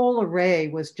 that whole array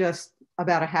was just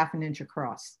about 1/2 inch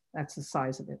across. That's the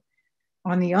size of it.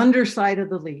 On the underside of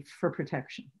the leaf for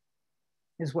protection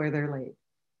is where they're laid.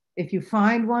 If you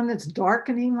find one that's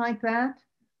darkening like that,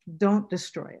 don't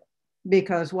destroy it,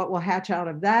 because what will hatch out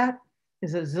of that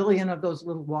is a zillion of those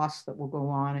little wasps that will go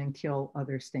on and kill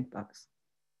other stink bugs.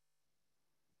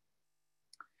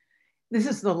 This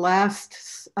is the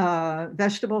last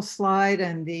vegetable slide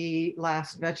and the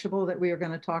last vegetable that we are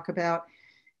going to talk about.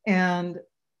 And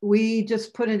we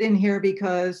just put it in here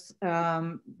because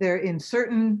they're in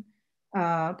certain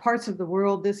parts of the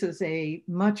world. This is a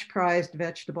much prized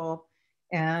vegetable.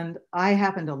 And I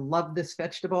happen to love this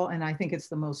vegetable. And I think it's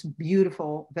the most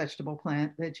beautiful vegetable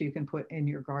plant that you can put in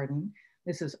your garden.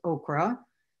 This is okra.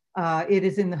 It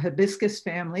is in the hibiscus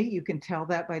family. You can tell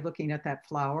that by looking at that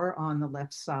flower on the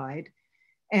left side.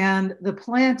 And the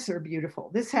plants are beautiful.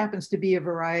 This happens to be a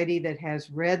variety that has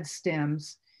red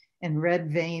stems and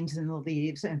red veins in the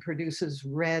leaves and produces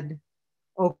red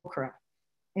okra.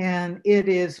 And it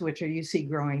is, which you see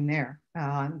growing there.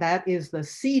 That is the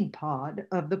seed pod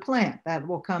of the plant that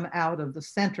will come out of the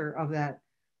center of that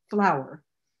flower.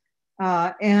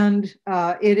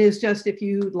 It is just, if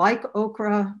you like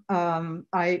okra,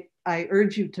 I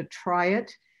urge you to try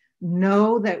it.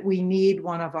 Know that we need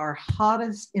one of our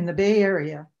hottest, in the Bay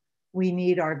Area, we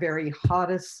need our very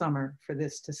hottest summer for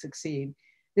this to succeed.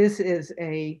 This is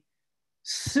a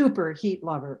super heat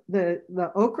lover.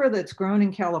 The okra that's grown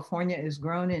in California is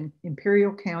grown in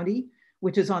Imperial County,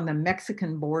 which is on the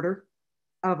Mexican border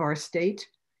of our state,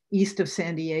 east of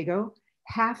San Diego.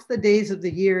 Half the days of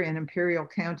the year in Imperial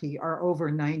County are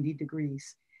over 90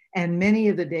 degrees. And many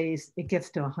of the days it gets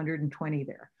to 120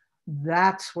 there.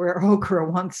 That's where okra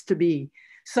wants to be.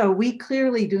 So we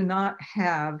clearly do not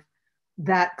have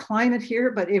that climate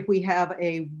here, but if we have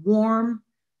a warm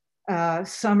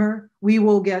summer, we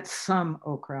will get some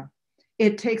okra.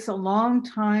 It takes a long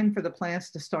time for the plants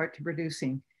to start to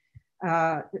producing.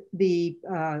 The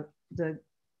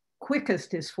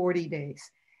quickest is 40 days.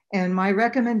 And my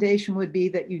recommendation would be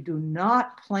that you do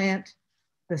not plant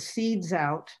the seeds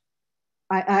out.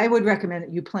 I would recommend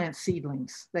that you plant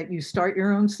seedlings, that you start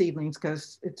your own seedlings,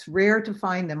 because it's rare to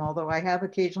find them, although I have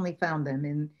occasionally found them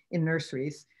in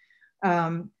nurseries.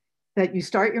 That you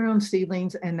start your own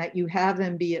seedlings and that you have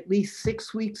them be at least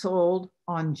 6 weeks old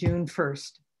on June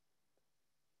 1st.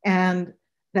 And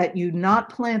that you not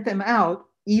plant them out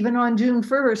even on June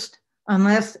 1st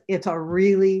unless it's a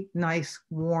really nice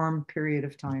warm period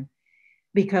of time.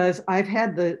 Because I've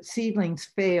had the seedlings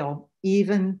fail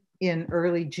even in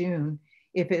early June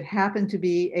if it happened to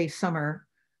be a summer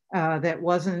that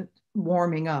wasn't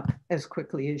warming up as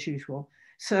quickly as usual.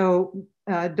 So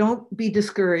don't be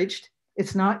discouraged.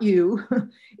 It's not you,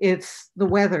 it's the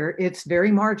weather. It's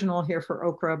very marginal here for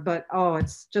okra, but oh,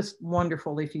 it's just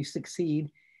wonderful if you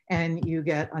succeed and you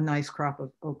get a nice crop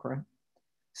of okra.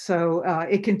 So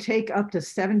it can take up to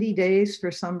 70 days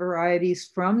for some varieties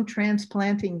from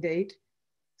transplanting date,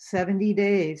 70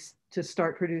 days to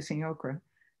start producing okra.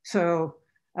 So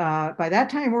by that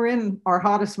time, we're in our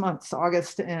hottest months.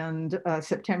 August and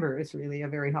September is really a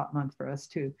very hot month for us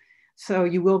too. So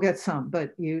you will get some,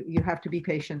 but you have to be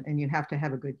patient and you have to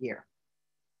have a good year.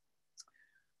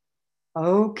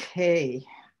 Okay,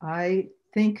 I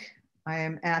think I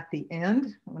am at the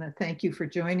end. I want to thank you for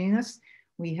joining us.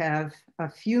 We have a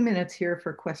few minutes here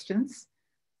for questions.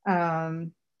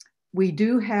 We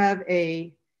do have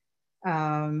a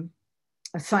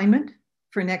assignment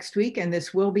for next week, and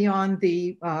this will be on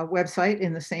the website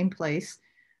in the same place,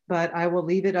 but I will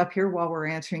leave it up here while we're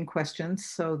answering questions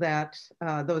so that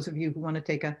those of you who want to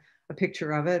take a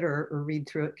picture of it or read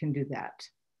through it can do that.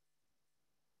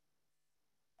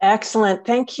 Excellent.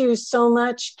 Thank you so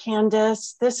much,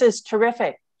 Candace. This is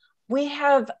terrific. We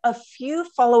have a few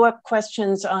follow-up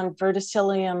questions on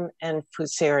verticillium and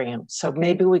fusarium, so okay,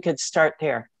 maybe we could start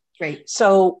there. Great.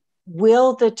 So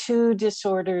will the two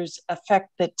disorders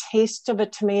affect the taste of a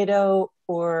tomato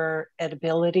or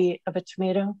edibility of a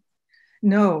tomato?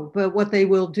 No, but what they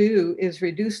will do is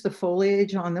reduce the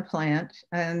foliage on the plant,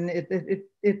 and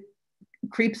it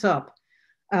creeps up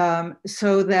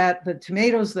so that the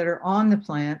tomatoes that are on the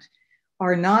plant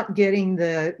are not getting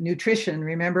the nutrition.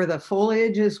 Remember, the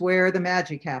foliage is where the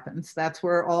magic happens. That's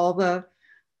where all the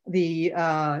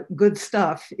good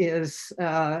stuff is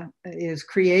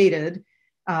created.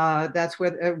 That's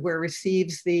where it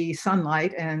receives the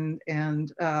sunlight and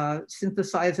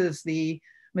synthesizes the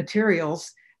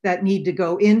materials that need to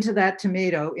go into that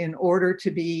tomato in order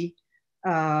to be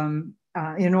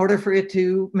in order for it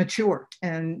to mature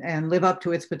and live up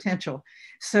to its potential.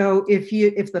 So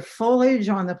if the foliage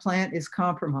on the plant is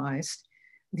compromised,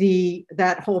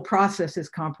 that whole process is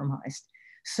compromised.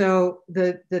 So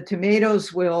the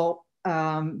tomatoes will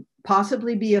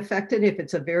possibly be affected if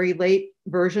it's a very late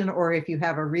version or if you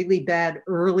have a really bad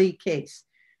early case.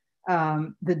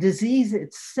 The disease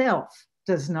itself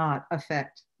does not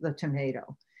affect the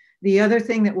tomato. The other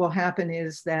thing that will happen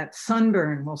is that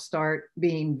sunburn will start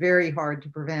being very hard to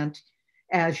prevent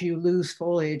as you lose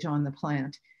foliage on the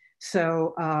plant.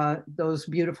 So those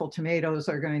beautiful tomatoes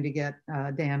are going to get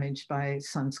damaged by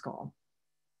sun scald.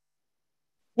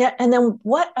 Yeah, and then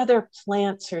what other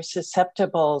plants are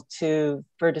susceptible to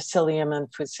verticillium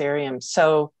and fusarium?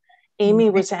 So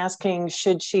Amy was asking,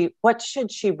 what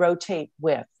should she rotate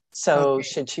with? So okay,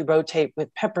 should she rotate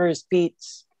with peppers,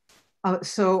 beets?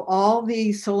 So all the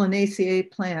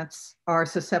Solanaceae plants are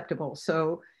susceptible.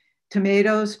 So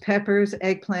tomatoes, peppers,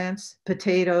 eggplants,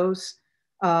 potatoes,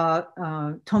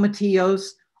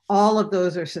 tomatillos, all of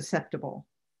those are susceptible.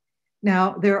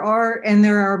 Now there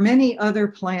are many other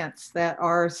plants that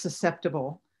are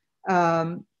susceptible.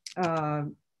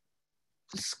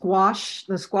 Squash,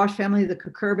 the squash family, the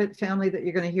cucurbit family that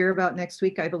you're going to hear about next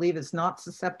week, I believe is not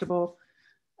susceptible.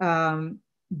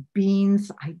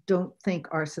 Beans, I don't think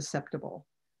are susceptible.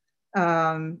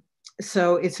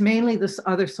 So it's mainly the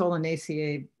other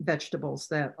Solanaceae vegetables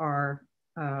that are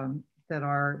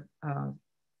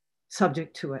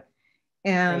subject to it.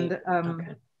 And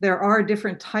okay, there are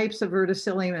different types of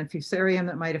verticillium and fusarium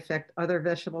that might affect other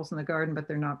vegetables in the garden, but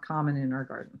they're not common in our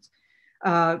gardens.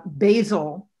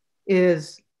 Basil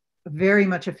is very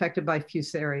much affected by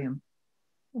fusarium.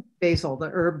 Basil, the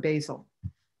herb basil.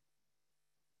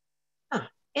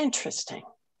 Interesting.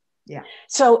 Yeah.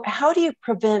 So how do you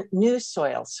prevent new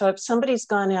soil? So if somebody's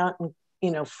gone out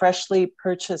and freshly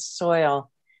purchased soil,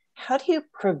 how do you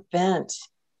prevent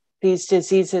these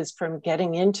diseases from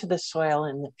getting into the soil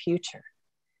in the future?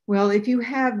 Well, if you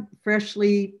have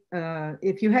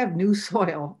new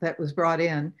soil that was brought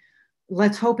in,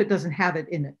 let's hope it doesn't have it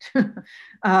in it.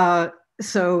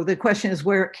 So the question is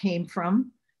where it came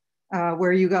from,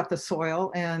 where you got the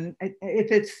soil, and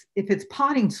if it's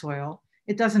potting soil,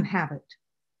 it doesn't have it,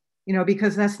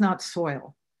 because that's not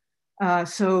soil.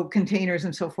 So containers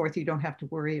and so forth, you don't have to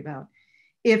worry about.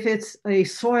 If it's a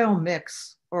soil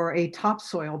mix or a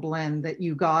topsoil blend that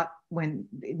you got when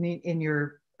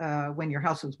your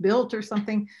house was built or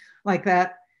something like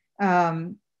that,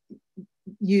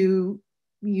 you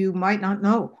might not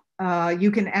know.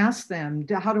 You can ask them,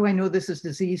 how do I know this is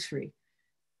disease-free?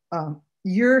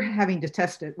 you're having to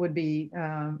test it would be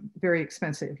very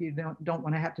expensive. You don't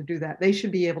want to have to do that. They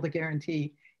should be able to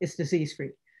guarantee it's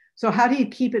disease-free. So how do you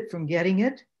keep it from getting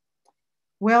it?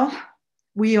 Well,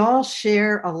 we all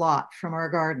share a lot from our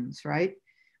gardens, right?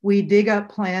 We dig up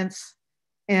plants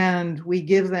and we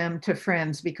give them to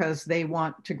friends because they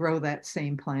want to grow that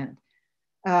same plant.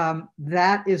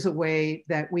 That is a way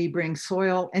that we bring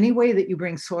soil. Any way that you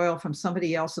bring soil from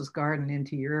somebody else's garden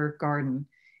into your garden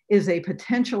is a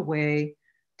potential way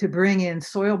to bring in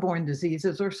soil-borne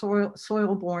diseases or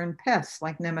soil-borne pests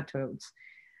like nematodes.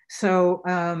 So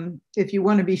if you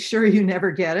want to be sure you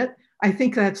never get it, I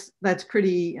think that's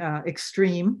pretty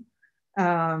extreme.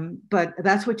 But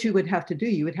that's what you would have to do.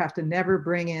 You would have to never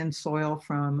bring in soil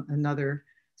from another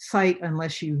site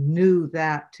unless you knew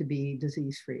that to be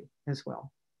disease-free as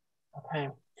well. Okay.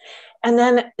 And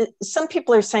then some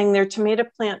people are saying their tomato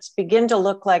plants begin to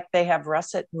look like they have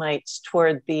russet mites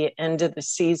toward the end of the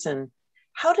season.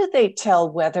 How do they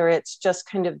tell whether it's just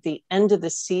kind of the end of the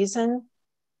season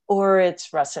or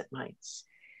it's russet mites?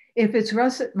 If it's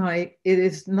russet mite, it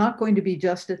is not going to be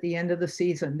just at the end of the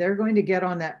season. They're going to get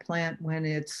on that plant when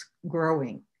it's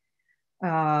growing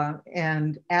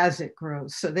and as it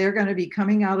grows. So they're going to be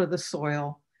coming out of the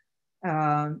soil.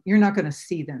 You're not going to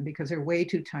see them because they're way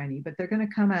too tiny, but they're going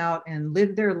to come out and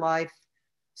live their life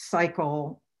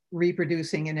cycle,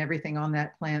 reproducing and everything on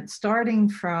that plant, starting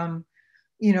from,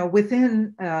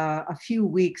 within a few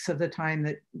weeks of the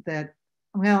time that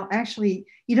well, actually,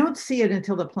 you don't see it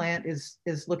until the plant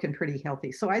is looking pretty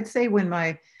healthy. So I'd say when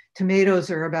my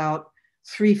tomatoes are about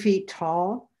 3 feet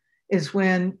tall is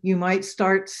when you might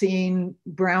start seeing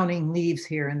browning leaves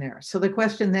here and there. So the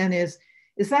question then is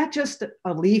that just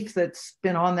a leaf that's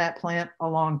been on that plant a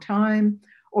long time?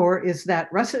 Or is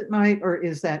that russet mite? Or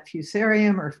is that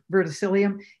fusarium or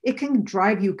verticillium? It can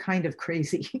drive you kind of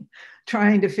crazy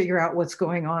trying to figure out what's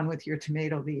going on with your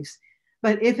tomato leaves.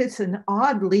 But if it's an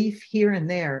odd leaf here and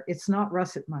there, it's not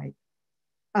russet mite.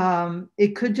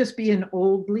 It could just be an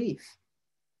old leaf.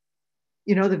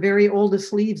 The very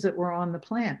oldest leaves that were on the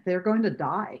plant, they're going to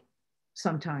die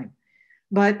sometime.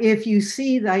 But if you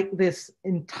see like this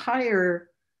entire,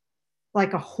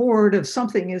 like a horde of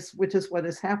something which is what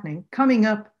is happening, coming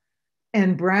up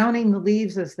and browning the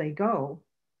leaves as they go,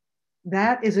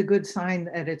 that is a good sign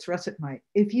that it's russet mite.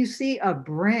 If you see a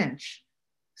branch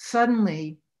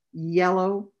suddenly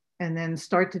yellow and then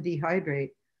start to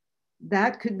dehydrate,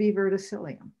 that could be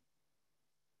verticillium.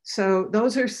 So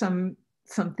those are some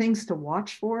things to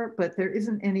watch for, but there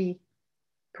isn't any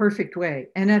perfect way.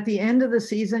 And at the end of the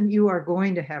season, you are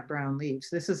going to have brown leaves.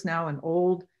 This is now an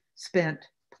old spent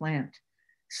plant.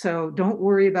 So don't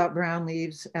worry about brown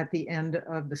leaves at the end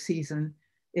of the season.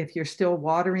 If you're still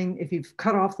watering, if you've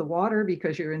cut off the water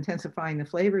because you're intensifying the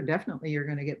flavor, definitely you're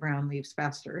going to get brown leaves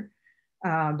faster.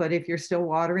 But if you're still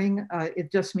watering,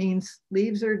 it just means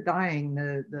leaves are dying.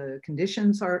 The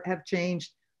conditions have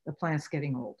changed. The plant's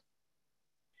getting old.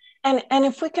 And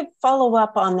if we could follow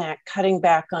up on that, cutting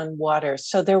back on water.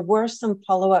 So there were some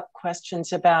follow-up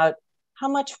questions about how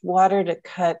much water to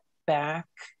cut back.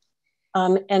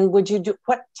 And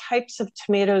what types of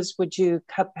tomatoes would you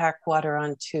cut back water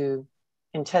on to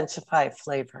intensify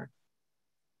flavor?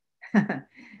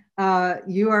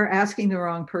 You are asking the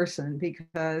wrong person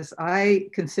because I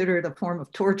consider it a form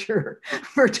of torture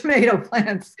for tomato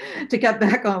plants to cut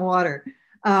back on water.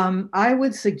 I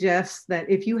would suggest that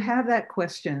if you have that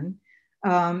question,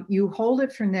 you hold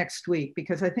it for next week,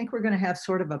 because I think we're going to have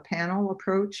sort of a panel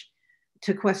approach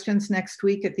to questions next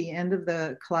week at the end of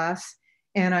the class.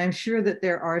 And I'm sure that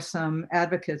there are some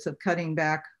advocates of cutting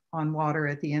back on water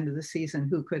at the end of the season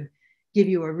who could give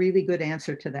you a really good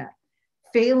answer to that.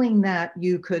 Failing that,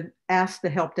 you could ask the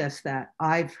help desk that.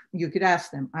 You could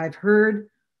ask them, I've heard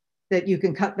that you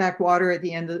can cut back water at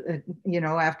the end of,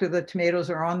 after the tomatoes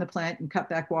are on the plant, and cut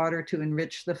back water to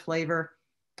enrich the flavor.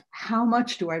 How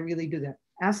much do I really do that?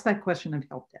 Ask that question of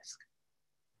help desk.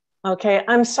 Okay,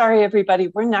 I'm sorry, everybody.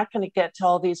 We're not going to get to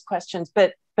all these questions,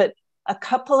 but a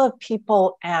couple of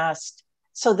people asked,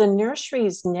 so the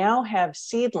nurseries now have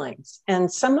seedlings,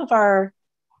 and some of our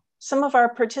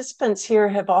participants here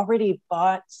have already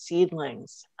bought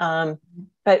seedlings,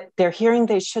 but they're hearing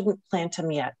they shouldn't plant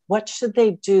them yet. What should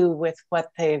they do with what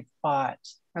they've bought?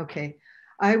 Okay,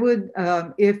 I would,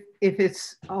 if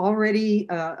it's already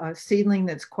a seedling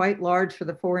that's quite large for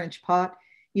the 4-inch pot,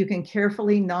 you can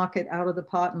carefully knock it out of the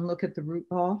pot and look at the root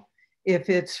ball. If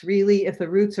the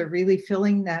roots are really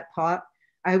filling that pot,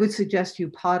 I would suggest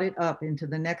you pot it up into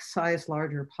the next size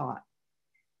larger pot.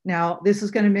 Now, this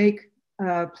is going to make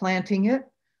planting it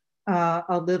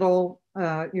a little,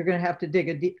 you're going to have to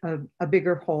dig a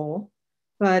bigger hole.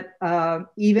 But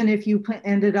even if you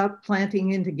ended up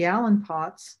planting into gallon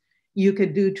pots, you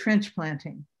could do trench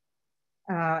planting.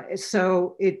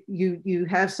 So you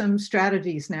have some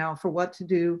strategies now for what to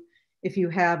do if you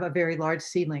have a very large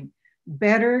seedling.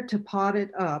 Better to pot it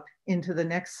up into the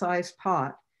next size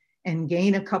pot and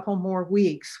gain a couple more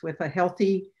weeks with a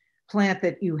healthy plant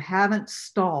that you haven't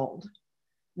stalled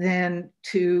than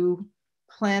to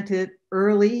plant it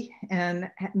early and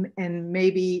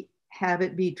maybe have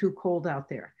it be too cold out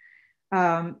there.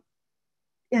 In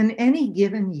any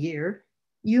given year,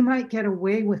 you might get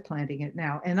away with planting it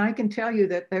now. And I can tell you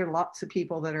that there are lots of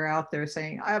people that are out there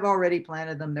saying, I've already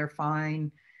planted them, they're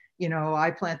fine. You know,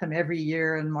 I plant them every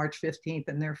year on March 15th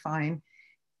and they're fine.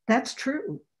 That's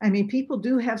true. I mean, people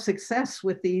do have success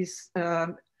with these.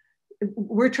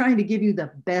 We're trying to give you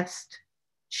the best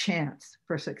chance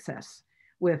for success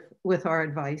with our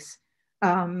advice.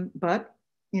 But,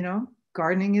 you know,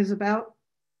 gardening is about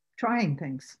trying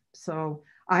things. So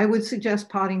I would suggest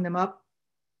potting them up.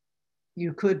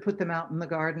 You could put them out in the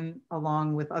garden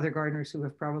along with other gardeners who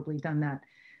have probably done that.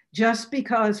 Just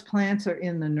because plants are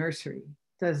in the nursery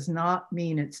does not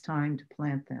mean it's time to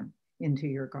plant them into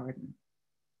your garden.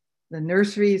 The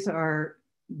nurseries are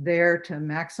there to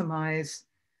maximize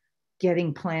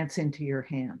getting plants into your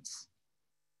hands.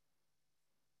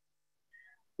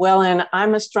 Well, and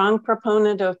I'm a strong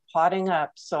proponent of potting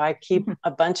up. So I keep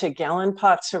a bunch of gallon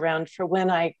pots around for when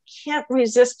I can't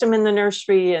resist them in the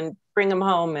nursery and bring them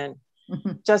home and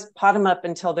just pot them up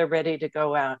until they're ready to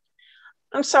go out.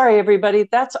 I'm sorry, everybody.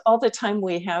 That's all the time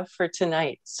we have for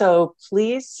tonight. So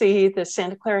please see the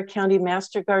Santa Clara County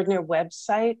Master Gardener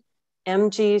website,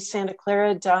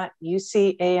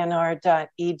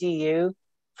 mgsantaclara.ucanr.edu.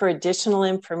 For additional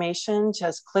information,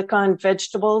 just click on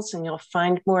vegetables and you'll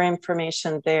find more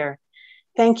information there.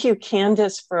 Thank you,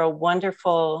 Candace, for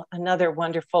another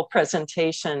wonderful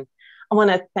presentation. I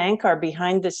want to thank our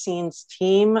behind the scenes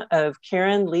team of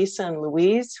Karen, Lisa, and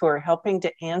Louise who are helping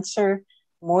to answer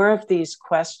more of these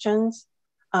questions.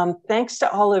 Thanks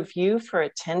to all of you for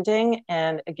attending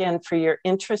and again for your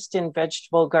interest in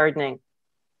vegetable gardening.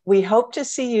 We hope to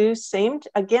see you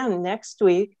again next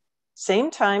week,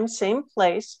 same time, same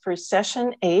place for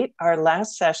session 8, our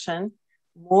last session,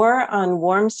 more on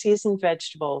warm season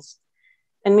vegetables.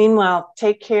 And meanwhile,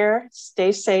 take care,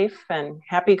 stay safe, and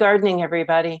happy gardening,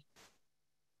 everybody.